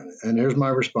 whatever, and here's my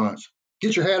response.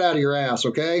 Get your head out of your ass,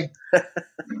 okay?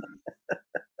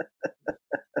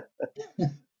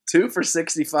 2 for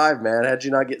 65, man. How'd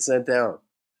you not get sent down?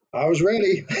 I was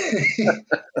ready.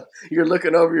 You're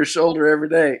looking over your shoulder every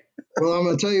day. Well, I'm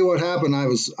going to tell you what happened. I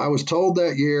was told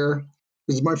that year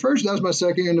because that was my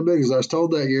second year in the bigs. I was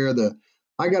told that year that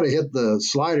I got to hit the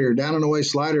slider down and away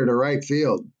slider to right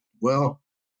field. Well,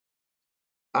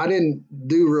 I didn't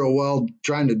do real well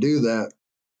trying to do that,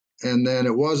 and then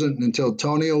it wasn't until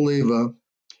Tony Oliva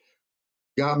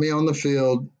got me on the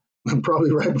field, and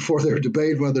probably right before they were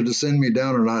debating whether to send me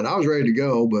down or not. I was ready to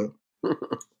go, but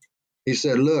he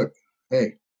said, "Look,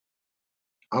 hey,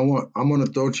 I'm going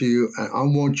to throw to you. I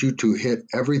want you to hit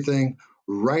everything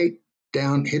right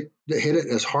down, hit it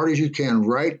as hard as you can,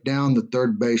 right down the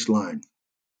third baseline."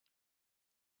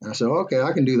 And I said, "Okay,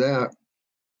 I can do that."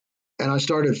 And I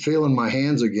started feeling my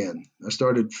hands again. I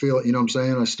started feeling, you know what I'm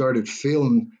saying? I started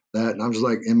feeling that, and I was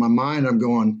like, in my mind, I'm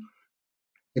going,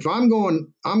 if I'm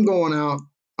going out.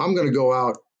 I'm going to go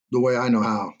out the way I know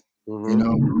how, you Mm-hmm.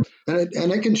 know.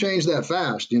 And it can change that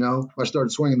fast, you know. I started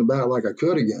swinging the bat like I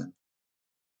could again,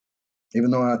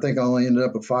 even though I think I only ended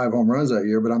up with 5 home runs that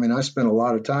year. But I mean, I spent a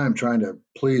lot of time trying to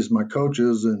please my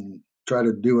coaches and try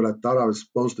to do what I thought I was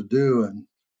supposed to do. And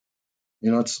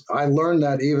I learned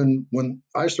that even when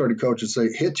I started coaching,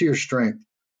 say hit to your strength,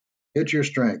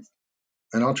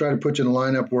 and I'll try to put you in a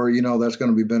lineup where that's going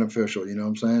to be beneficial. You know what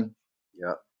I'm saying?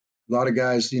 Yeah. A lot of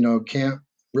guys, can't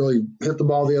really hit the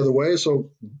ball the other way. So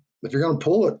if you're going to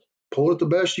pull it the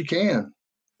best you can.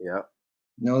 Yeah.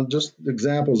 Just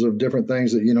examples of different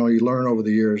things that you learn over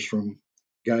the years from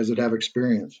guys that have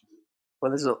experience. Well,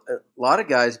 there's a lot of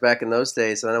guys back in those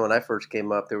days. I know when I first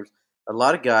came up, there was a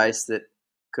lot of guys that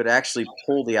could actually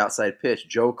pull the outside pitch.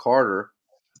 Joe Carter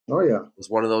Oh yeah. was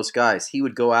one of those guys. He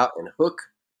would go out and hook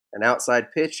an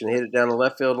outside pitch and hit it down the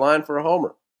left field line for a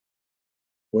homer.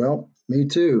 Well, me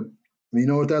too. You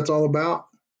know what that's all about?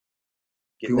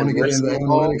 If you Getting want them to get wrists into the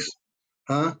involved. analytics,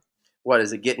 huh? What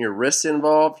is it? Getting your wrists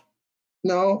involved?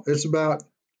 No, it's about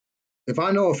if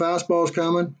I know a fastball is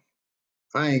coming,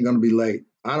 I ain't going to be late.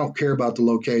 I don't care about the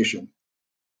location.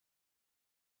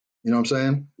 You know what I'm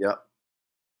saying? Yep.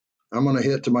 I'm going to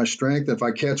hit to my strength. If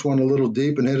I catch one a little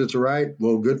deep and hit it to right,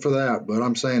 well, good for that. But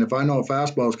I'm saying if I know a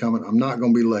fastball is coming, I'm not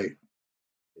going to be late.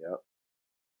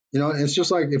 Yep. It's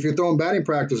just like if you're throwing batting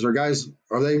practice, are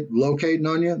they locating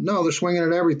on you? No, they're swinging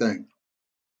at everything,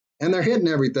 and they're hitting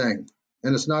everything.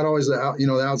 And it's not always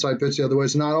the outside pitch the other way.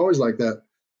 It's not always like that.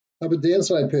 How about the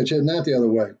inside pitch hitting that the other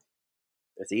way?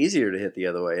 It's easier to hit the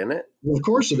other way, isn't it? Well, of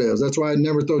course it is. That's why I'd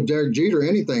never throw Derek Jeter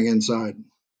anything inside.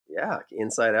 Yeah,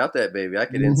 inside out that baby. I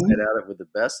could inside Hmm. out it with the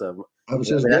best of them. That was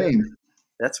You know, his I mean, game.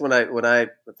 that's when I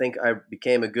think I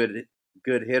became a good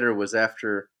hitter was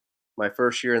after my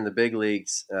first year in the big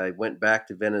leagues. I went back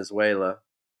to Venezuela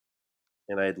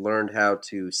and I'd learned how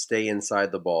to stay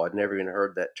inside the ball. I'd never even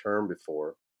heard that term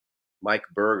before. Mike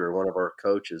Berger, one of our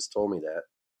coaches, told me that.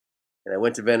 And I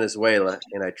went to Venezuela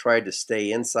and I tried to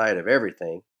stay inside of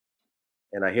everything.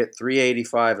 And I hit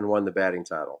 385 and won the batting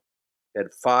title.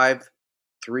 Had 5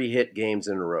 3-hit games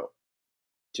in a row.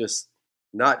 Just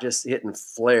not just hitting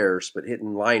flares, but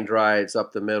hitting line drives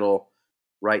up the middle,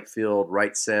 right field,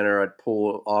 right center. I'd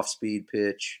pull off speed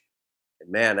pitch. And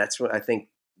man, that's what I think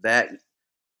that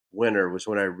winter was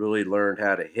when I really learned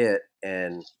how to hit.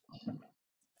 And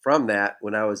from that,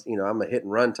 when I was, I'm a hit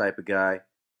and run type of guy.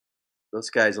 Those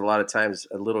guys, a lot of times,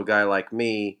 a little guy like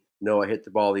me, know I hit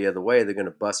the ball the other way. They're going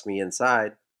to bust me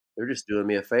inside. They're just doing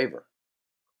me a favor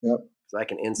Yep. because I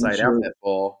can That's inside out your that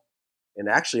ball. And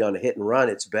actually, on a hit and run,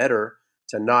 it's better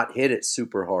to not hit it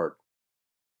super hard.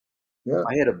 yeah. If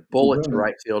I hit a You're bullet to doing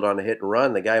right field on a hit and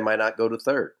run, the guy might not go to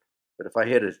third. But if I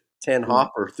hit a 10 it.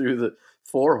 hopper through the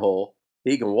 4 hole,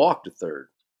 he can walk to third.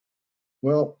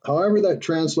 Well, however that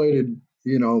translated,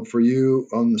 for you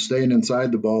on the staying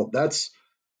inside the ball,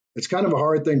 it's kind of a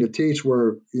hard thing to teach.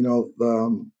 Where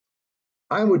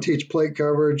I would teach plate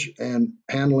coverage and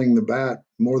handling the bat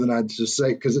more than I'd just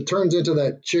say because it turns into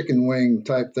that chicken wing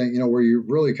type thing, where you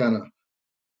really kind of,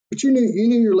 but you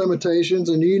knew your limitations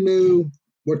and you knew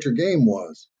what your game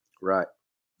was, Right.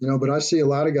 But I see a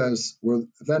lot of guys where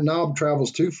if that knob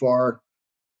travels too far,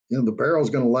 the barrel's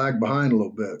going to lag behind a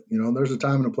little bit. There's a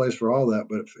time and a place for all that,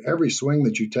 but if every swing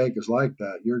that you take is like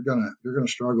that, you're gonna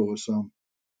struggle with some.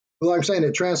 But like I'm saying,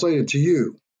 it translated to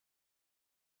you.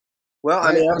 Well, I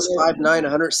I, mean, I I was know. 5'9",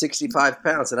 165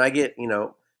 pounds, and I get,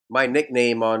 my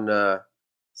nickname on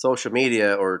social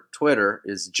media or Twitter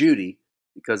is Judy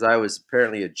because I was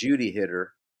apparently a Judy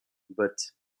hitter. But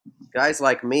guys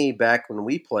like me back when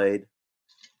we played,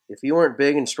 if you weren't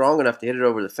big and strong enough to hit it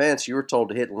over the fence, you were told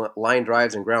to hit line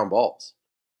drives and ground balls.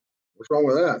 What's wrong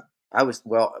with that? I was,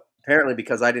 well, apparently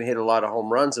because I didn't hit a lot of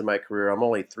home runs in my career, I'm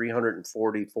only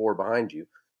 344 behind you.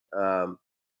 Um,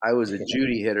 I was a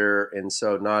Judy hitter and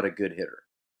so not a good hitter,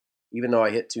 even though I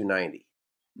hit 290.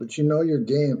 But you know your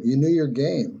game. You knew your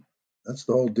game. That's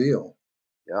the whole deal.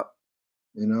 Yep.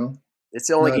 You know. It's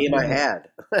the only Now, if game you I had,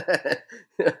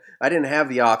 had. I didn't have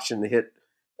the option to hit.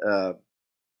 Uh,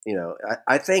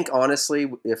 I think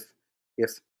honestly, if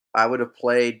I would have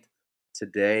played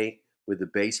today with the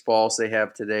baseballs they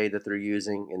have today that they're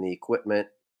using and the equipment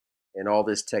and all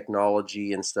this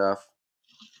technology and stuff,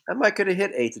 I might could have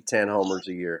hit 8 to 10 homers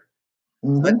a year.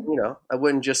 But hmm I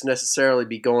wouldn't just necessarily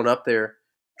be going up there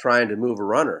trying to move a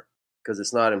runner because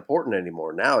it's not important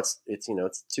anymore. Now it's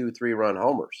 2 3 run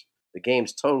homers. The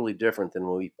game's totally different than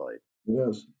when we played. it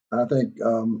is. I think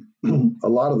a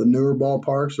lot of the newer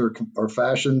ballparks are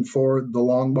fashioned for the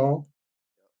long ball.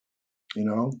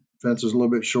 Fence is a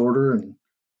little bit shorter, and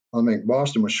I mean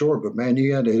Boston was short, but man,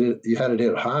 you had to hit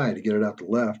it high to get it out to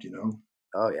left.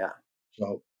 Oh yeah,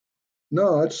 So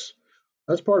no,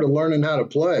 that's part of learning how to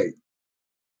play.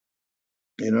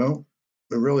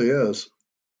 It really is.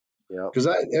 yep, Because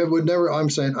it would never. I'm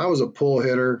saying I was a pull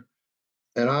hitter,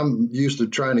 and I'm used to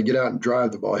trying to get out and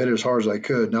drive the ball, hit it as hard as I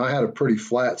could. Now I had a pretty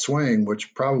flat swing,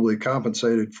 which probably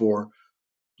compensated for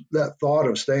that thought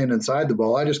of staying inside the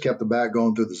ball. I just kept the bat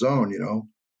going through the zone,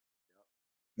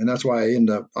 and that's why I end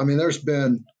up. I mean, there's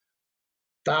been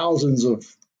thousands of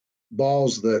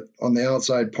balls that on the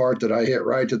outside part that I hit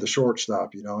right to the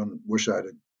shortstop, and wish I'd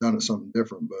have done it something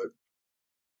different.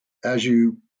 But as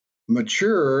you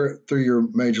mature through your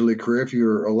major league career, if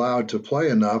you're allowed to play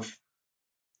enough,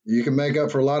 you can make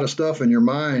up for a lot of stuff in your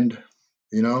mind,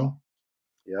 you know,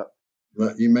 yep.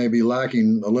 that you may be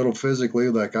lacking a little physically.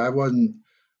 Like I wasn't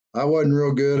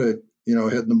real good at,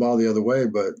 hitting the ball the other way,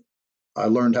 but I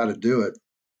learned how to do it.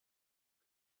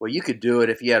 Well, you could do it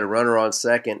if you had a runner on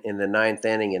second in the ninth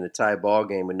inning in a tie ball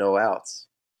game with no outs,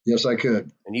 Yes, I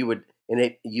could. and you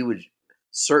would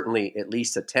certainly at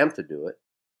least attempt to do it.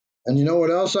 And you know what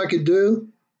else I could do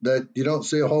that you don't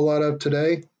see a whole lot of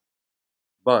today?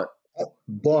 Bunt.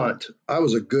 Bunt. I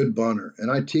was a good bunter,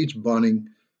 and I teach bunting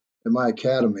in my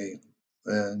academy.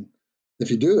 And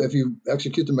if you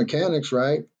execute the mechanics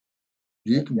right,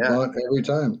 you Heck can yeah, bunt every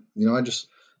time.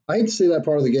 I hate to see that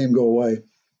part of the game go away.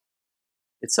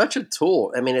 it's such a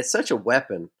tool. I mean, it's such a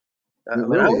weapon. It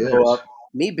When I really would go is. up,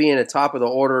 me being a top of the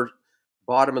order,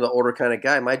 bottom of the order kind of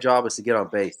guy, my job is to get on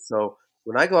base. So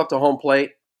when I go up to home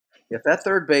plate, if that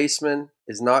third baseman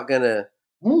is not going to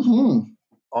Hmm.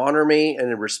 honor me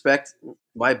and respect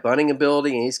my bunting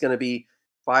ability, and he's going to be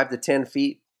 5 to 10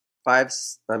 feet,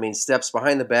 steps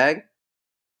behind the bag,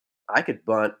 I could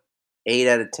bunt 8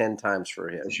 out of 10 times for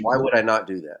a hit. Yes, you Why would could. I not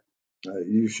do that?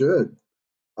 You should.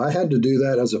 I had to do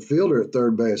that as a fielder at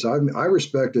third base. I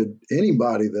respected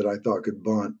anybody that I thought could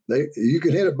bunt. You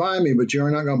could hit it by me, but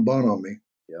you're not going to bunt on me.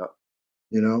 Yeah.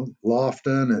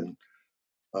 Lofton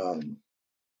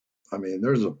and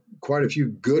there's quite a few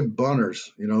good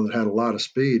bunters, that had a lot of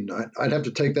speed. And I'd have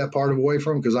to take that part away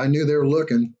from them because I knew they were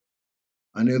looking.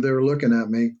 I knew they were looking at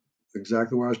me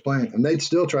exactly where I was playing, and they'd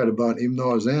still try to bunt even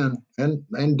though I was in,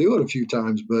 and do it a few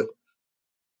times. But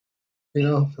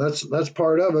that's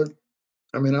part of it.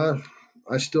 I mean,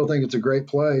 I still think it's a great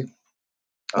play,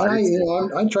 I and did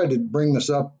too. I tried to bring this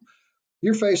up.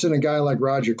 You're facing a guy like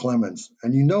Roger Clemens,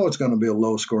 and it's going to be a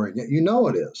low scoring game.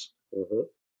 It is. Mhm.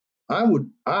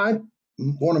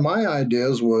 One of my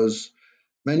ideas was,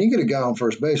 man, you get a guy on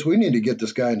first base. We need to get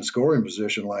this guy in scoring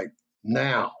position like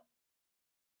now.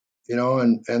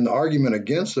 And the argument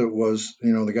against it was,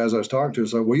 the guys I was talking to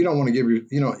said, well, you don't want to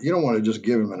you don't want to just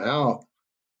give him an out.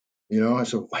 I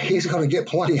said, well, he's going to get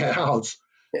plenty of outs.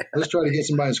 Let's try to get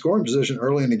somebody in scoring position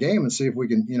early in the game and see if we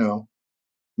can,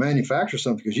 manufacture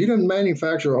something. Because you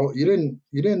didn't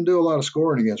you didn't do a lot of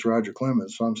scoring against Roger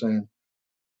Clemens. So I'm saying,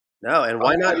 No, and I'll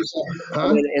why not? do something, I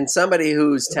huh? mean, and somebody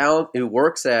who's who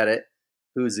works at it,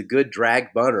 who's a good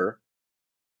drag bunter,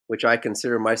 which I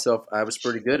consider myself, I was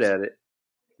pretty good at it.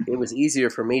 It was easier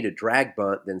for me to drag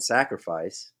bunt than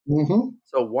sacrifice. Mm-hmm.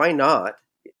 So why not?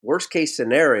 Worst case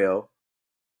scenario,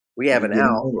 we have You an get him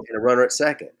out over. and a runner at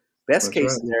second. Best That's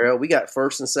case right. scenario, we got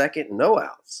first and second and no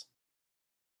outs.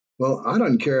 Well, I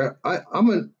don't care.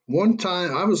 I'm a one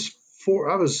time I was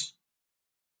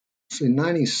see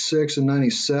 96 and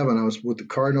 97. I was with the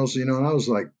Cardinals, and I was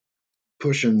like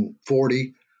pushing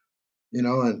 40,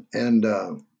 and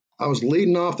I was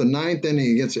leading off the ninth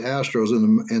inning against the Astros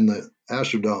in the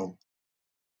Astrodome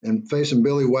and facing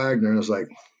Billy Wagner. And I was like,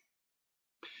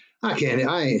 I can't.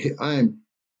 I ain't.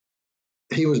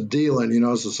 He was dealing.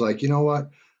 It's just like, you know what?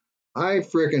 I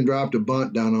freaking dropped a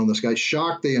bunt down on this guy,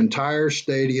 shocked the entire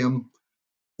stadium,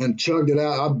 and chugged it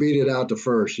out. I beat it out to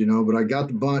first, but I got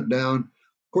the bunt down.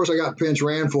 Of course, I got pinch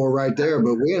ran for right there,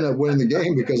 but we ended up winning the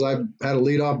game because I had a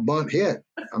leadoff bunt hit.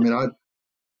 I mean,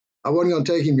 I wasn't going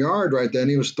to take him yard right then.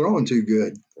 He was throwing too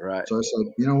good. Right. So I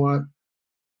said, you know what?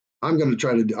 I'm going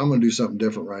to do something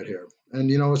different right here. And,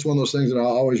 it's one of those things that I'll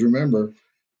always remember.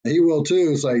 And he will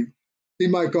too. It's like, he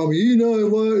might call me,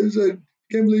 what? He said,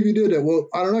 can't believe you did that. Well,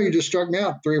 I don't know. You just struck me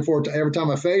out 3 or 4 times every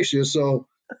time I face you. So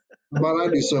how about I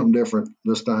do something different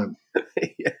this time?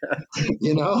 Yeah.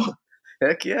 you know?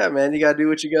 Heck yeah, man. You got to do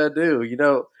what you got to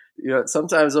do.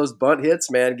 Sometimes those bunt hits,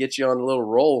 man, get you on a little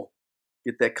roll,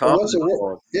 get that Well, confidence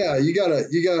going. yeah, you got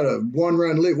a 1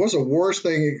 run lead. What's the worst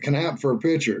thing that can happen for a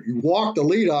pitcher? You walk the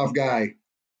leadoff guy,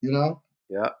 you know?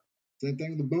 Yeah. Same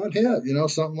thing with the bunt hit,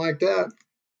 something like that.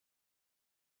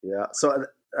 Yeah. So,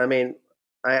 I mean,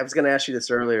 I was going to ask you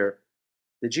this earlier.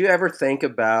 Did you ever think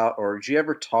about, or did you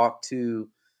ever talk to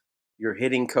your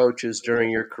hitting coaches during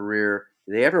your career?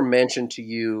 Did they ever mention to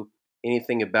you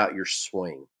anything about your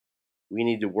swing? We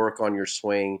need to work on your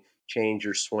swing, change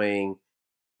your swing.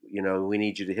 We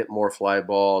need you to hit more fly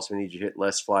balls. We need you to hit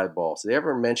less fly balls. Did they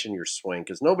ever mention your swing?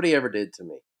 Because nobody ever did to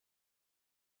me.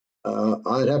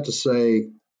 I'd have to say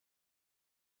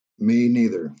me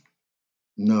neither.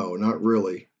 No, not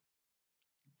really.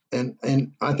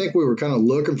 And I think we were kind of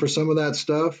looking for some of that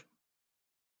stuff.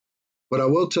 But I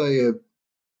will tell you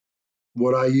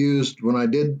what I used when I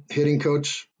did hitting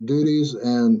coach duties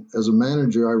and as a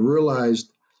manager, I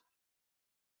realized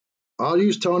I'll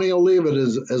use Tony Oliva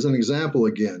as an example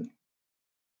again.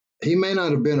 He may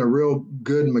not have been a real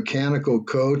good mechanical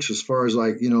coach as far as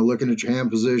like, looking at your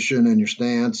hand position and your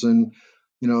stance and,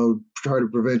 try to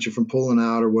prevent you from pulling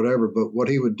out or whatever. But what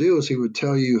he would do is he would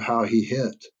tell you how he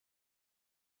hit.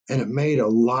 And it made a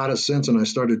lot of sense. And I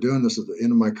started doing this at the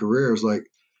end of my career. It was like,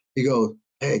 he goes,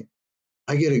 hey,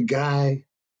 I get a guy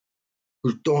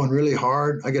who's throwing really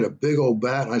hard. I get a big old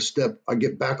bat. I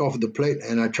get back off of the plate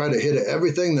and I try to hit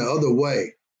everything the other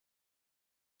way.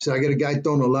 So I get a guy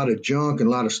throwing a lot of junk and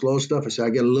a lot of slow stuff. I say, I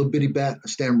get a little bitty bat. I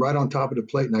stand right on top of the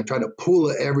plate and I try to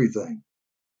pull everything.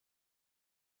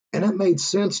 And that made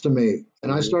sense to me.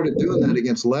 And I Mhm. started doing that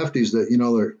against lefties that,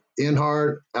 they're in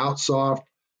hard, out soft,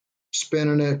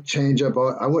 spinning it, change up.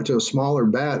 I went to a smaller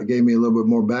bat. It gave me a little bit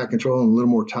more back control and a little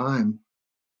more time.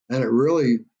 And it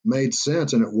really made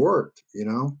sense and it worked.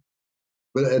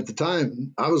 But at the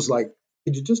time, I was like,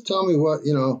 could you just tell me what,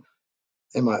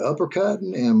 am I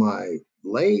uppercutting? Am I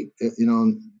late?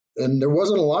 and there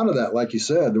wasn't a lot of that, like you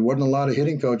said. There wasn't a lot of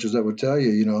hitting coaches that would tell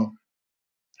you,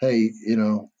 hey,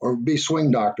 or be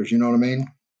swing doctors. You know what I mean?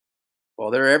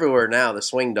 Well, they're everywhere now. The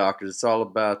swing doctors. It's all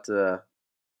about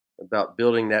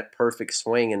building that perfect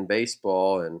swing in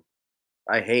baseball, and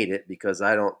I hate it because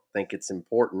I don't think it's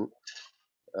important.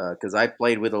 Because I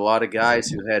played with a lot of guys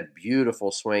who had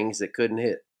beautiful swings that couldn't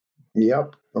hit.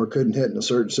 Yep. Or couldn't hit in a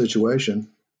certain situation.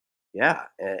 Yeah,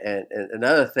 and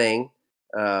another thing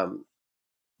um,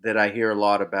 that I hear a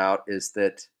lot about is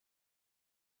that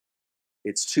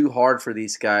it's too hard for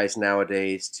these guys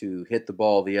nowadays to hit the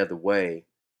ball the other way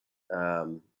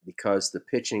because the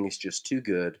pitching is just too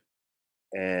good,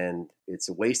 and it's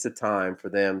a waste of time for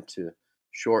them to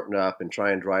shorten up and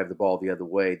try and drive the ball the other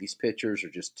way. These pitchers are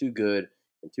just too good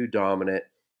and too dominant,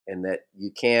 and that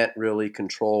you can't really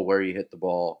control where you hit the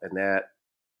ball, and that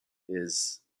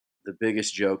is the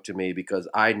biggest joke to me because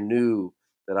I knew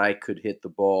that I could hit the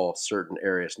ball certain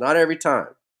areas. Not every time,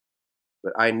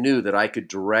 but I knew that I could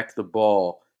direct the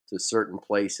ball to certain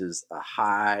places a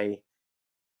high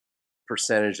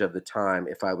percentage of the time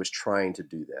if I was trying to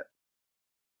do that.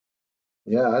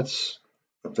 Yeah, that's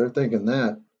if they're thinking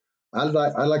that. I'd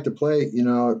like to play,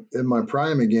 in my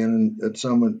prime again, and at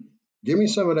someone give me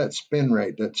some of that spin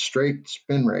rate, that straight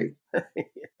spin rate.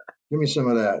 Give me some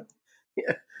of that.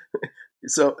 Yeah.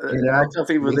 So You I know, tell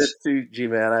people this it's too, G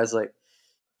man. I was like,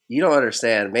 you don't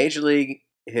understand. Major league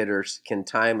hitters can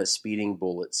time a speeding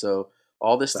bullet. So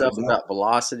all this stuff about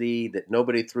velocity that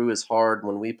nobody threw as hard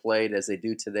when we played as they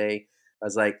do today. I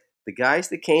was like, the guys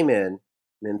that came in and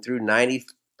then threw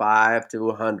 95 to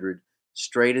 100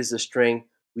 straight as a string,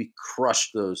 we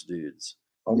crushed those dudes.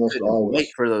 We almost couldn't wait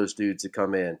always. for those dudes to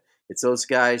come in. It's those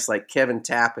guys like Kevin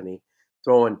Tapani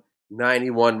throwing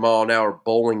 91-mile-an-hour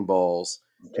bowling balls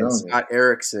I'm and telling you. Scott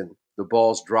Erickson, the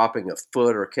ball's dropping a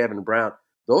foot, or Kevin Brown.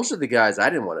 Those are the guys I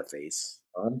didn't want to face.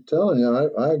 I'm telling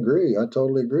you, I agree. I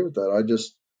totally agree with that.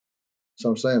 So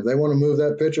I'm saying if they want to move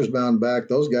that pitcher's mound back,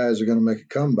 those guys are going to make a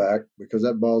comeback because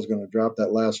that ball's going to drop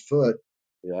that last foot.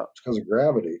 Yeah, It's because of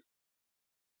gravity.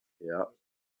 yeah,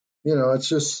 It's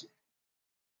just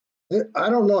I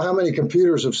don't know how many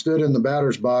computers have stood in the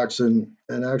batter's box and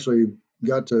actually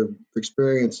got to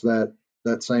experience that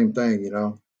same thing.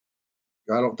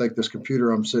 I don't think this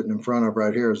computer I'm sitting in front of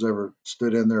right here has ever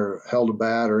stood in there, held a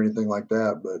bat or anything like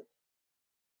that. But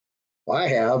I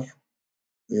have,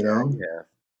 you yeah. know. You have,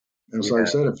 And you so like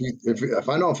I have. said, if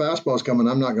I know a fastball's coming,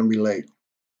 I'm not going to be late.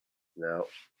 No,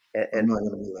 and, I'm and not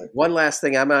going to be late. one last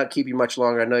thing. I'm not keep you much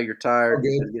longer. I know you're tired.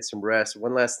 You got to Okay. get some rest.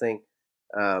 One last thing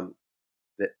um,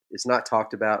 that is not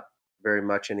talked about very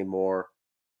much anymore,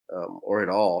 or at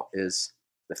all, is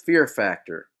the fear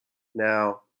factor.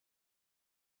 Now,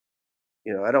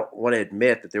 I don't want to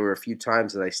admit that there were a few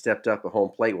times that I stepped up at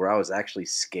home plate where I was actually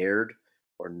scared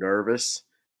or nervous,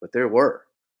 but there were.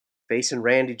 Facing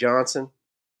Randy Johnson,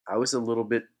 I was a little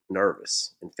bit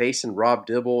nervous. And facing Rob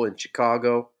Dibble in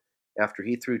Chicago after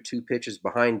he threw two pitches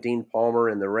behind Dean Palmer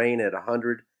in the rain at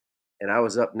 100 and I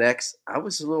was up next, I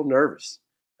was a little nervous.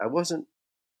 I wasn't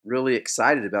really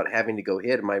excited about having to go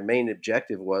hit. My main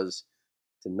objective was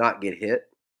to not get hit.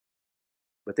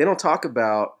 But they don't talk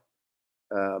about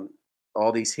um,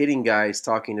 all these hitting guys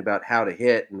talking about how to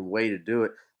hit and the way to do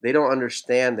it. They don't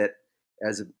understand that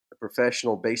as a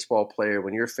professional baseball player,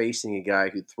 when you're facing a guy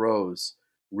who throws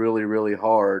really, really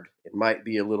hard, it might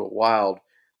be a little wild.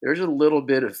 There's a little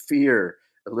bit of fear,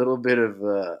 a little bit of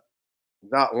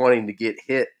not wanting to get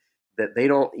hit that they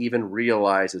don't even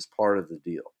realize is part of the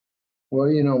deal. Well,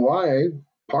 you know why?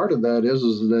 Part of that is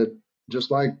that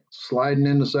just like sliding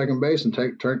into second base and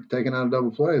taking out a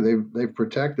double play, they've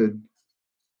protected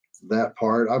that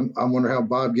part. I wonder how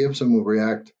Bob Gibson will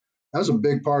react. That was a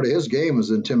big part of his game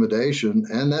is intimidation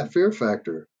and that fear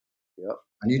factor. Yep.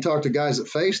 And you talk to guys that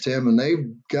faced him, and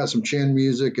they've got some chin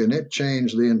music, and it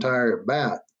changed the entire at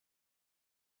bat.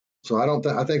 So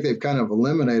I think they've kind of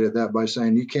eliminated that by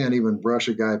saying you can't even brush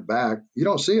a guy back. You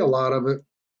don't see a lot of it,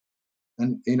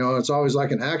 and it's always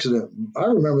like an accident. I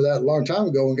remember that a long time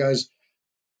ago when guys,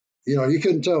 you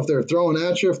couldn't tell if they're throwing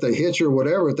at you, if they hit you or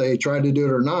whatever, if they tried to do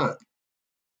it or not.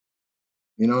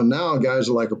 Now guys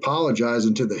are like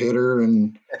apologizing to the hitter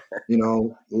and a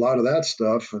lot of that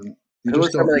stuff, and Who are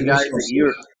some of the you guys just don't that see you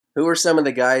it. Who are some of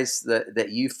the guys that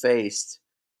you faced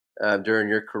during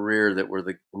your career that were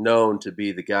known to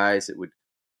be the guys that would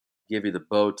give you the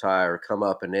bow tie or come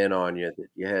up and in on you that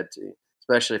you had to,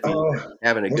 especially if you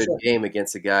having a What's good that? game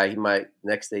against a guy, he might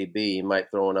next AB he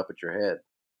might throw one up at your head.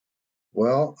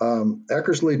 Well,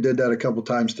 Eckersley did that a couple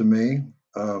times to me.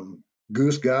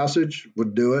 Goose Gossage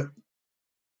would do it.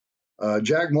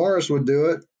 Jack Morris would do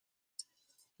it.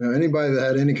 Anybody that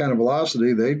had any kind of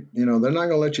velocity, they're not going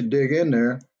to let you dig in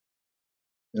there.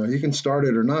 You can start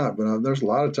it or not, but there's a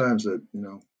lot of times that,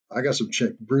 I got some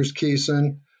Bruce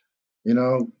Keeson,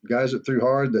 guys that threw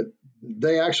hard that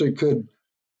they actually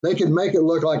they could make it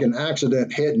look like an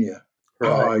accident hitting you.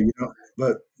 Right.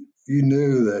 But you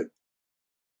knew that,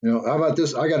 how about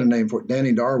this? I got a name for it,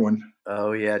 Danny Darwin.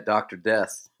 Oh yeah, Dr.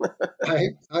 Death.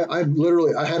 I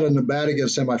literally, I had a bat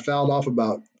against him. I fouled off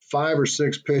about 5 or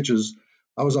 6 pitches.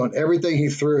 I was on everything he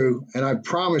threw, and I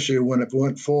promise you, when it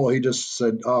went full, he just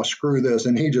said, "Oh, screw this,"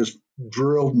 and he just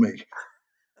drilled me.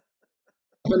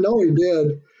 I know he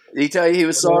did. Did he tell you he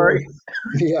was sorry?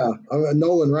 Yeah,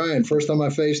 Nolan Ryan. First time I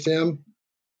faced him,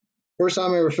 first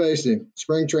time I ever faced him,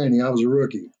 spring training. I was a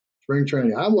rookie. Spring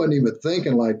training. I wasn't even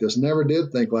thinking like this. Never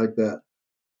did think like that.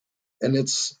 And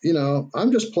it's,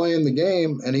 I'm just playing the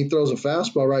game, and he throws a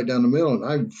fastball right down the middle, and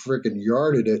I freaking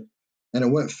yarded it, and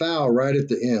it went foul right at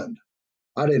the end.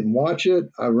 I didn't watch it.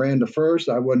 I ran to first.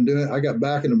 I wasn't doing it. I got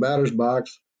back in the batter's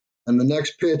box, and the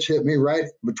next pitch hit me right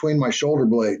between my shoulder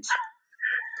blades.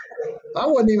 I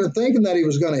wasn't even thinking that he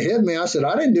was going to hit me. I said,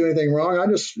 I didn't do anything wrong.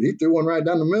 He threw one right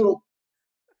down the middle.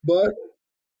 But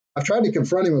I've tried to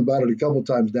confront him about it a couple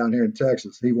times down here in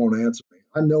Texas. He won't answer me.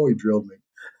 I know he drilled me.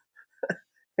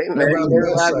 Hey And man, around you're the never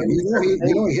bench, allowed to like, do certain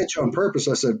things. he hit you on purpose.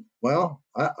 I said, well,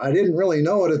 I didn't really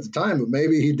know it at the time, but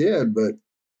maybe he did. But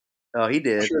Oh, he I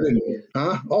did. sure didn't.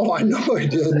 Huh? Oh, I know he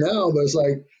did now, but it's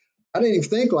like, I didn't even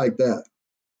think like that,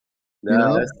 you No,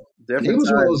 know? it's And he different was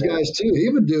one of time, those man. guys too. He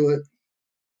would do it.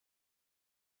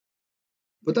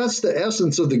 But that's the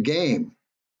essence of the game.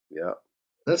 Yeah,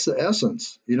 That's the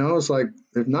essence. It's like,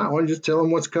 if not, why don't you just tell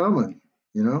them what's coming,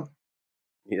 you know?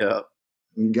 yeah.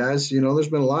 And guys, there's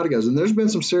been a lot of guys, and there's been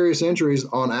some serious injuries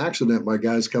on accident by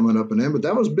guys coming up and in, but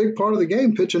that was a big part of the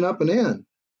game, pitching up and in.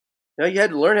 No, you had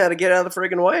to learn how to get out of the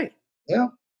friggin' way. Yeah.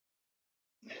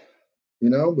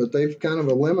 But they've kind of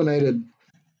eliminated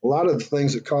a lot of the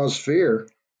things that cause fear.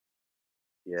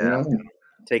 You Yeah. know,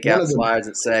 Take one out of the slides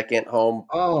at second, home.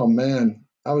 oh man,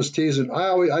 I was teasing.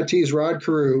 I tease Rod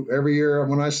Carew every year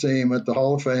when I see him at the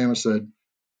Hall of Fame. I said,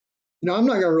 I'm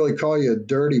not going to really call you a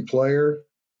dirty player,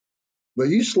 but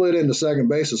you slid into second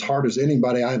base as hard as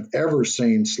anybody I've ever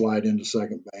seen slide into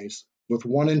second base with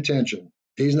one intention.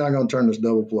 He's not going to turn this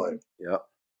double play. Yeah.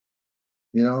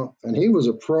 And he was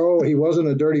a pro. He wasn't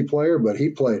a dirty player, but he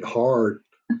played hard,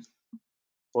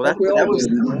 Well, like we that all was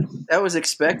did. that was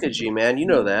expected, G man. You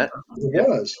know that. It If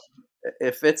was.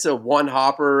 if it's a one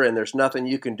hopper and there's nothing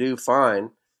you can do,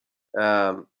 fine.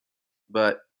 Um,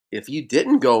 but if you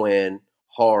didn't go in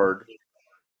hard,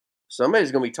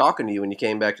 somebody's gonna be talking to you when you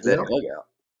came back to that Yep. dugout.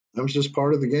 That was just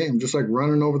part of the game, just like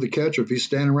running over the catcher if he's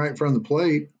standing right in front of the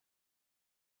plate,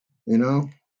 you know.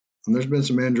 And there's been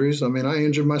some injuries. I mean, I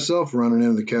injured myself running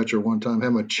into the catcher one time,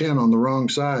 had my chin on the wrong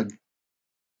side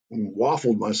and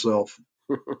waffled myself.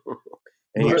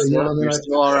 And you're But, still I mean, you're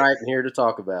still all right and here to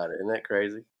talk about it. Isn't that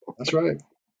crazy? that's right.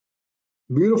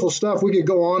 Beautiful stuff. We could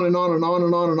go on and on and on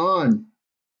and on and on,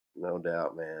 No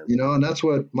doubt, man. and that's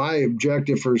what my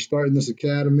objective for starting this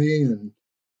academy and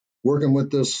working with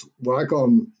this, what I call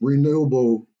them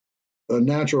renewable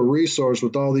natural resource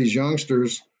with all these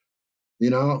youngsters. You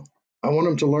know, I want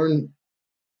them to learn.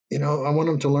 I want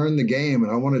them to learn the game,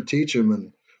 and I want to teach them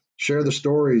and share the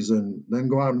stories, and then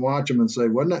go out and watch them and say,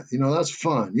 "Wasn't that? That's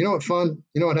fun. You know what fun?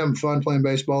 You know what having fun playing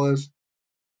baseball is?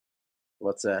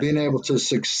 What's that? Being able to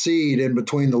succeed in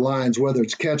between the lines, whether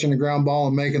it's catching a ground ball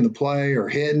and making the play or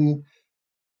hitting,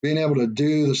 being able to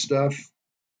do the stuff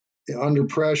under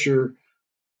pressure,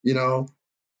 you know,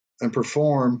 and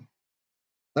perform.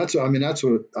 That's what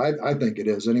I think it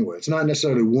is anyway. It's not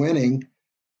necessarily winning.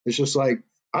 It's just like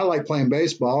I like playing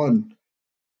baseball, and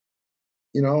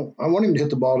I want him to hit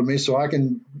the ball to me so I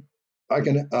can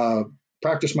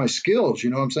practice my skills. You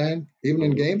know what I'm saying? Even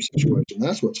in Mhm. game situation,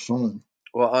 that's what's fun.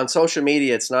 Well, on social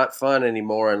media, it's not fun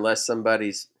anymore unless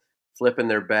somebody's flipping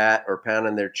their bat or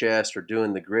pounding their chest or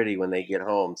doing the gritty when they get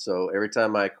home. So every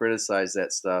time I criticize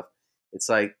that stuff, it's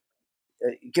like,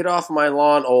 get off my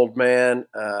lawn, old man.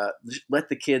 Let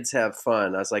the kids have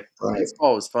fun. I was like, Right?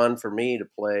 baseball was fun for me to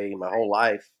play my whole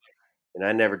life, and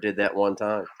I never did that one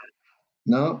time.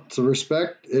 No, it's a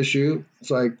respect issue. It's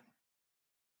like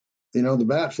the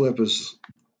bat flip is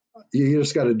you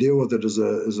just got to deal with it as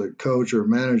a coach or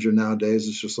manager nowadays.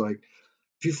 It's just like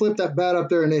if you flip that bat up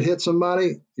there and it hits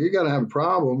somebody, you're gonna have a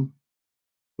problem.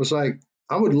 It's like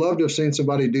I would love to have seen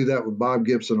somebody do that with Bob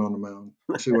Gibson on the mound.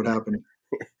 See what happened,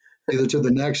 either to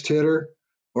the next hitter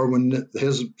or when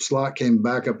his slot came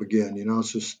back up again.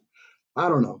 It's just I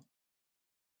don't know.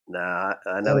 Nah, I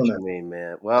I know don't what know. you mean,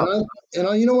 man. And Well,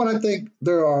 you know what I think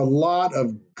there are a lot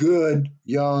of good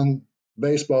young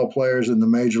baseball players in the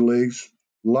major leagues.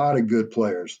 A lot of good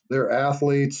players. They're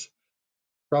athletes,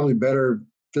 probably better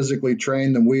physically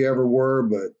trained than we ever were,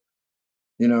 but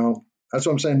you know, that's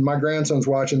what I'm saying. My grandson's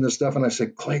watching this stuff, and I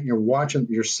said, Clayton,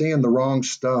 you're seeing the wrong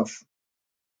stuff.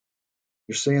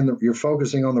 You're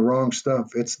focusing on the wrong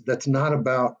stuff. That's not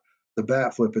about the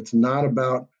bat flip. It's not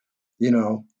about, you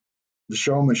know, the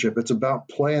showmanship. It's about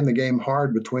playing the game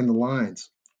hard between the lines.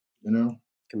 You know,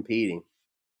 Competing.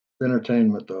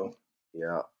 entertainment though.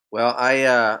 Yeah. Well,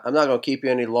 I'm not going to keep you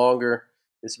any longer.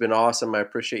 It's been awesome. I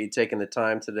appreciate you taking the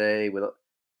time today with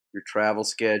your travel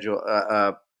schedule.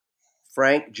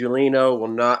 Frank Giulino will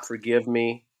not forgive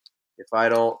me if I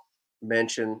don't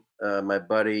mention my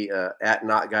buddy at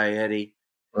Not Gaetti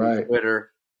on Right.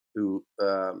 Twitter, who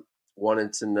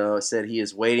wanted to know, said he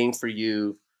is waiting for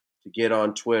you to get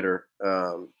on Twitter.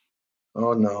 Oh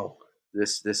no.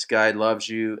 This guy loves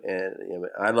you, and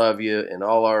I love you, and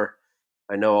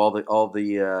I know all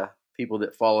the people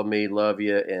that follow me love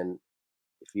you, and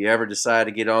if you ever decide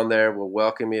to get on there, we'll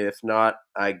welcome you. If not,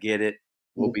 I get it.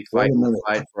 We'll be Wait a fighting the minute.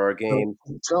 fight for our game.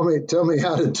 Tell me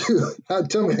how to do.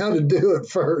 Tell me how to do it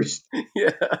first.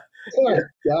 Yeah, yeah. Oh,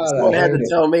 God, I Someone had hate to it.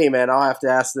 tell me, man. I'll have to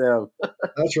ask them.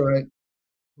 That's right.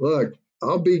 Look,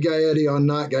 I'll be Gaetti on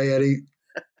not Gaetti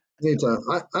anytime.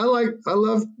 I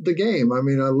love the game. I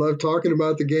mean, I love talking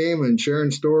about the game and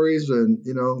sharing stories and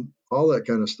all that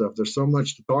kind of stuff. There's so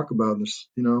much to talk about. There's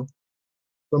so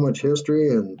much history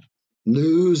and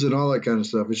news and all that kind of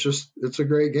stuff. It's a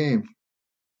great game.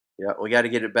 Yeah, we got to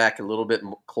get it back a little bit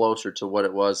closer to what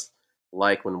it was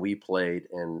like when we played,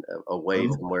 and away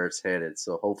Well, from where it's headed.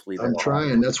 So hopefully I'm that'll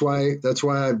happen. trying. That's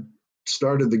why I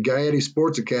started the Gaetti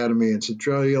Sports Academy in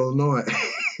Centralia, Illinois.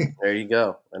 There you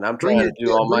go. And I'm trying to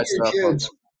do all my Bring your stuff kids.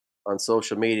 on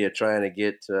social media, trying to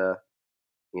get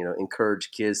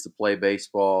encourage kids to play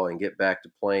baseball and get back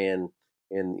to playing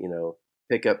in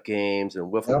pickup games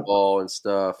and wiffle Yep. ball and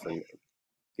stuff. And you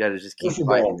got to just keep Wiffle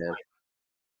fighting, ball. man.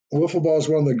 Wiffle ball is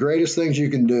one of the greatest things you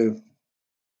can do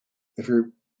if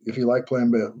you like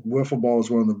playing ball. Wiffle ball is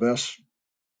one of the best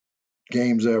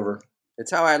games ever.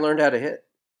 It's how I learned how to hit.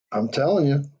 I'm telling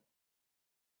you.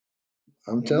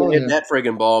 I'm You can telling hit you. that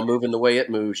friggin' ball moving the way it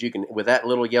moves. You can with that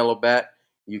little yellow bat.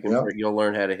 Yep. You'll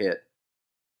learn how to hit.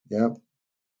 Yep.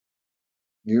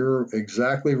 You're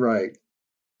exactly right.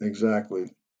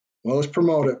 Exactly. Well, let's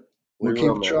promote it. We We'll will, keep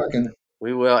it man. trucking.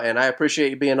 We will. And I appreciate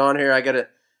you being on here. I got to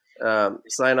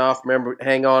sign off. Remember,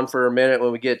 hang on for a minute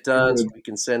when we get done, so Good. we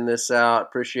can send this out.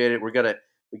 Appreciate it. We got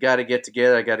to get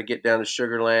together. I got to get down to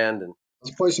Sugar Land and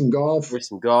Let's play some golf. play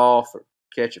some golf or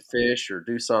catch a fish or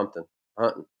do something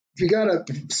hunting. If you got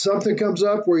something comes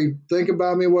up where you think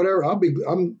about me, whatever,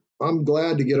 I'm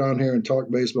glad to get on here and talk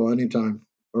baseball anytime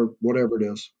or whatever it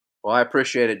is. Well, I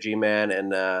appreciate it, G man,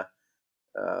 and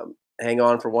hang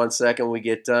on for 1 second. When we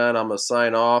get done, I'm gonna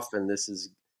sign off, and this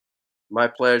is my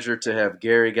pleasure to have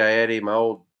Gary Gaetti, my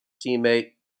old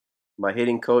teammate, my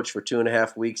hitting coach for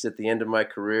 2.5 weeks at the end of my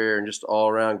career, and just all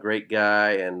around great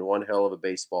guy and one hell of a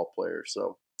baseball player.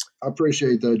 So I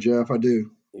appreciate that, Jeff. I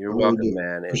do. you're I really welcome, do.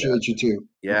 man. And Appreciate you too.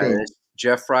 yeah, Okay. and it's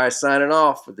Jeff Frye signing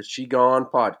off for the She Gone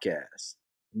podcast.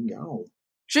 No.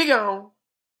 She Gone.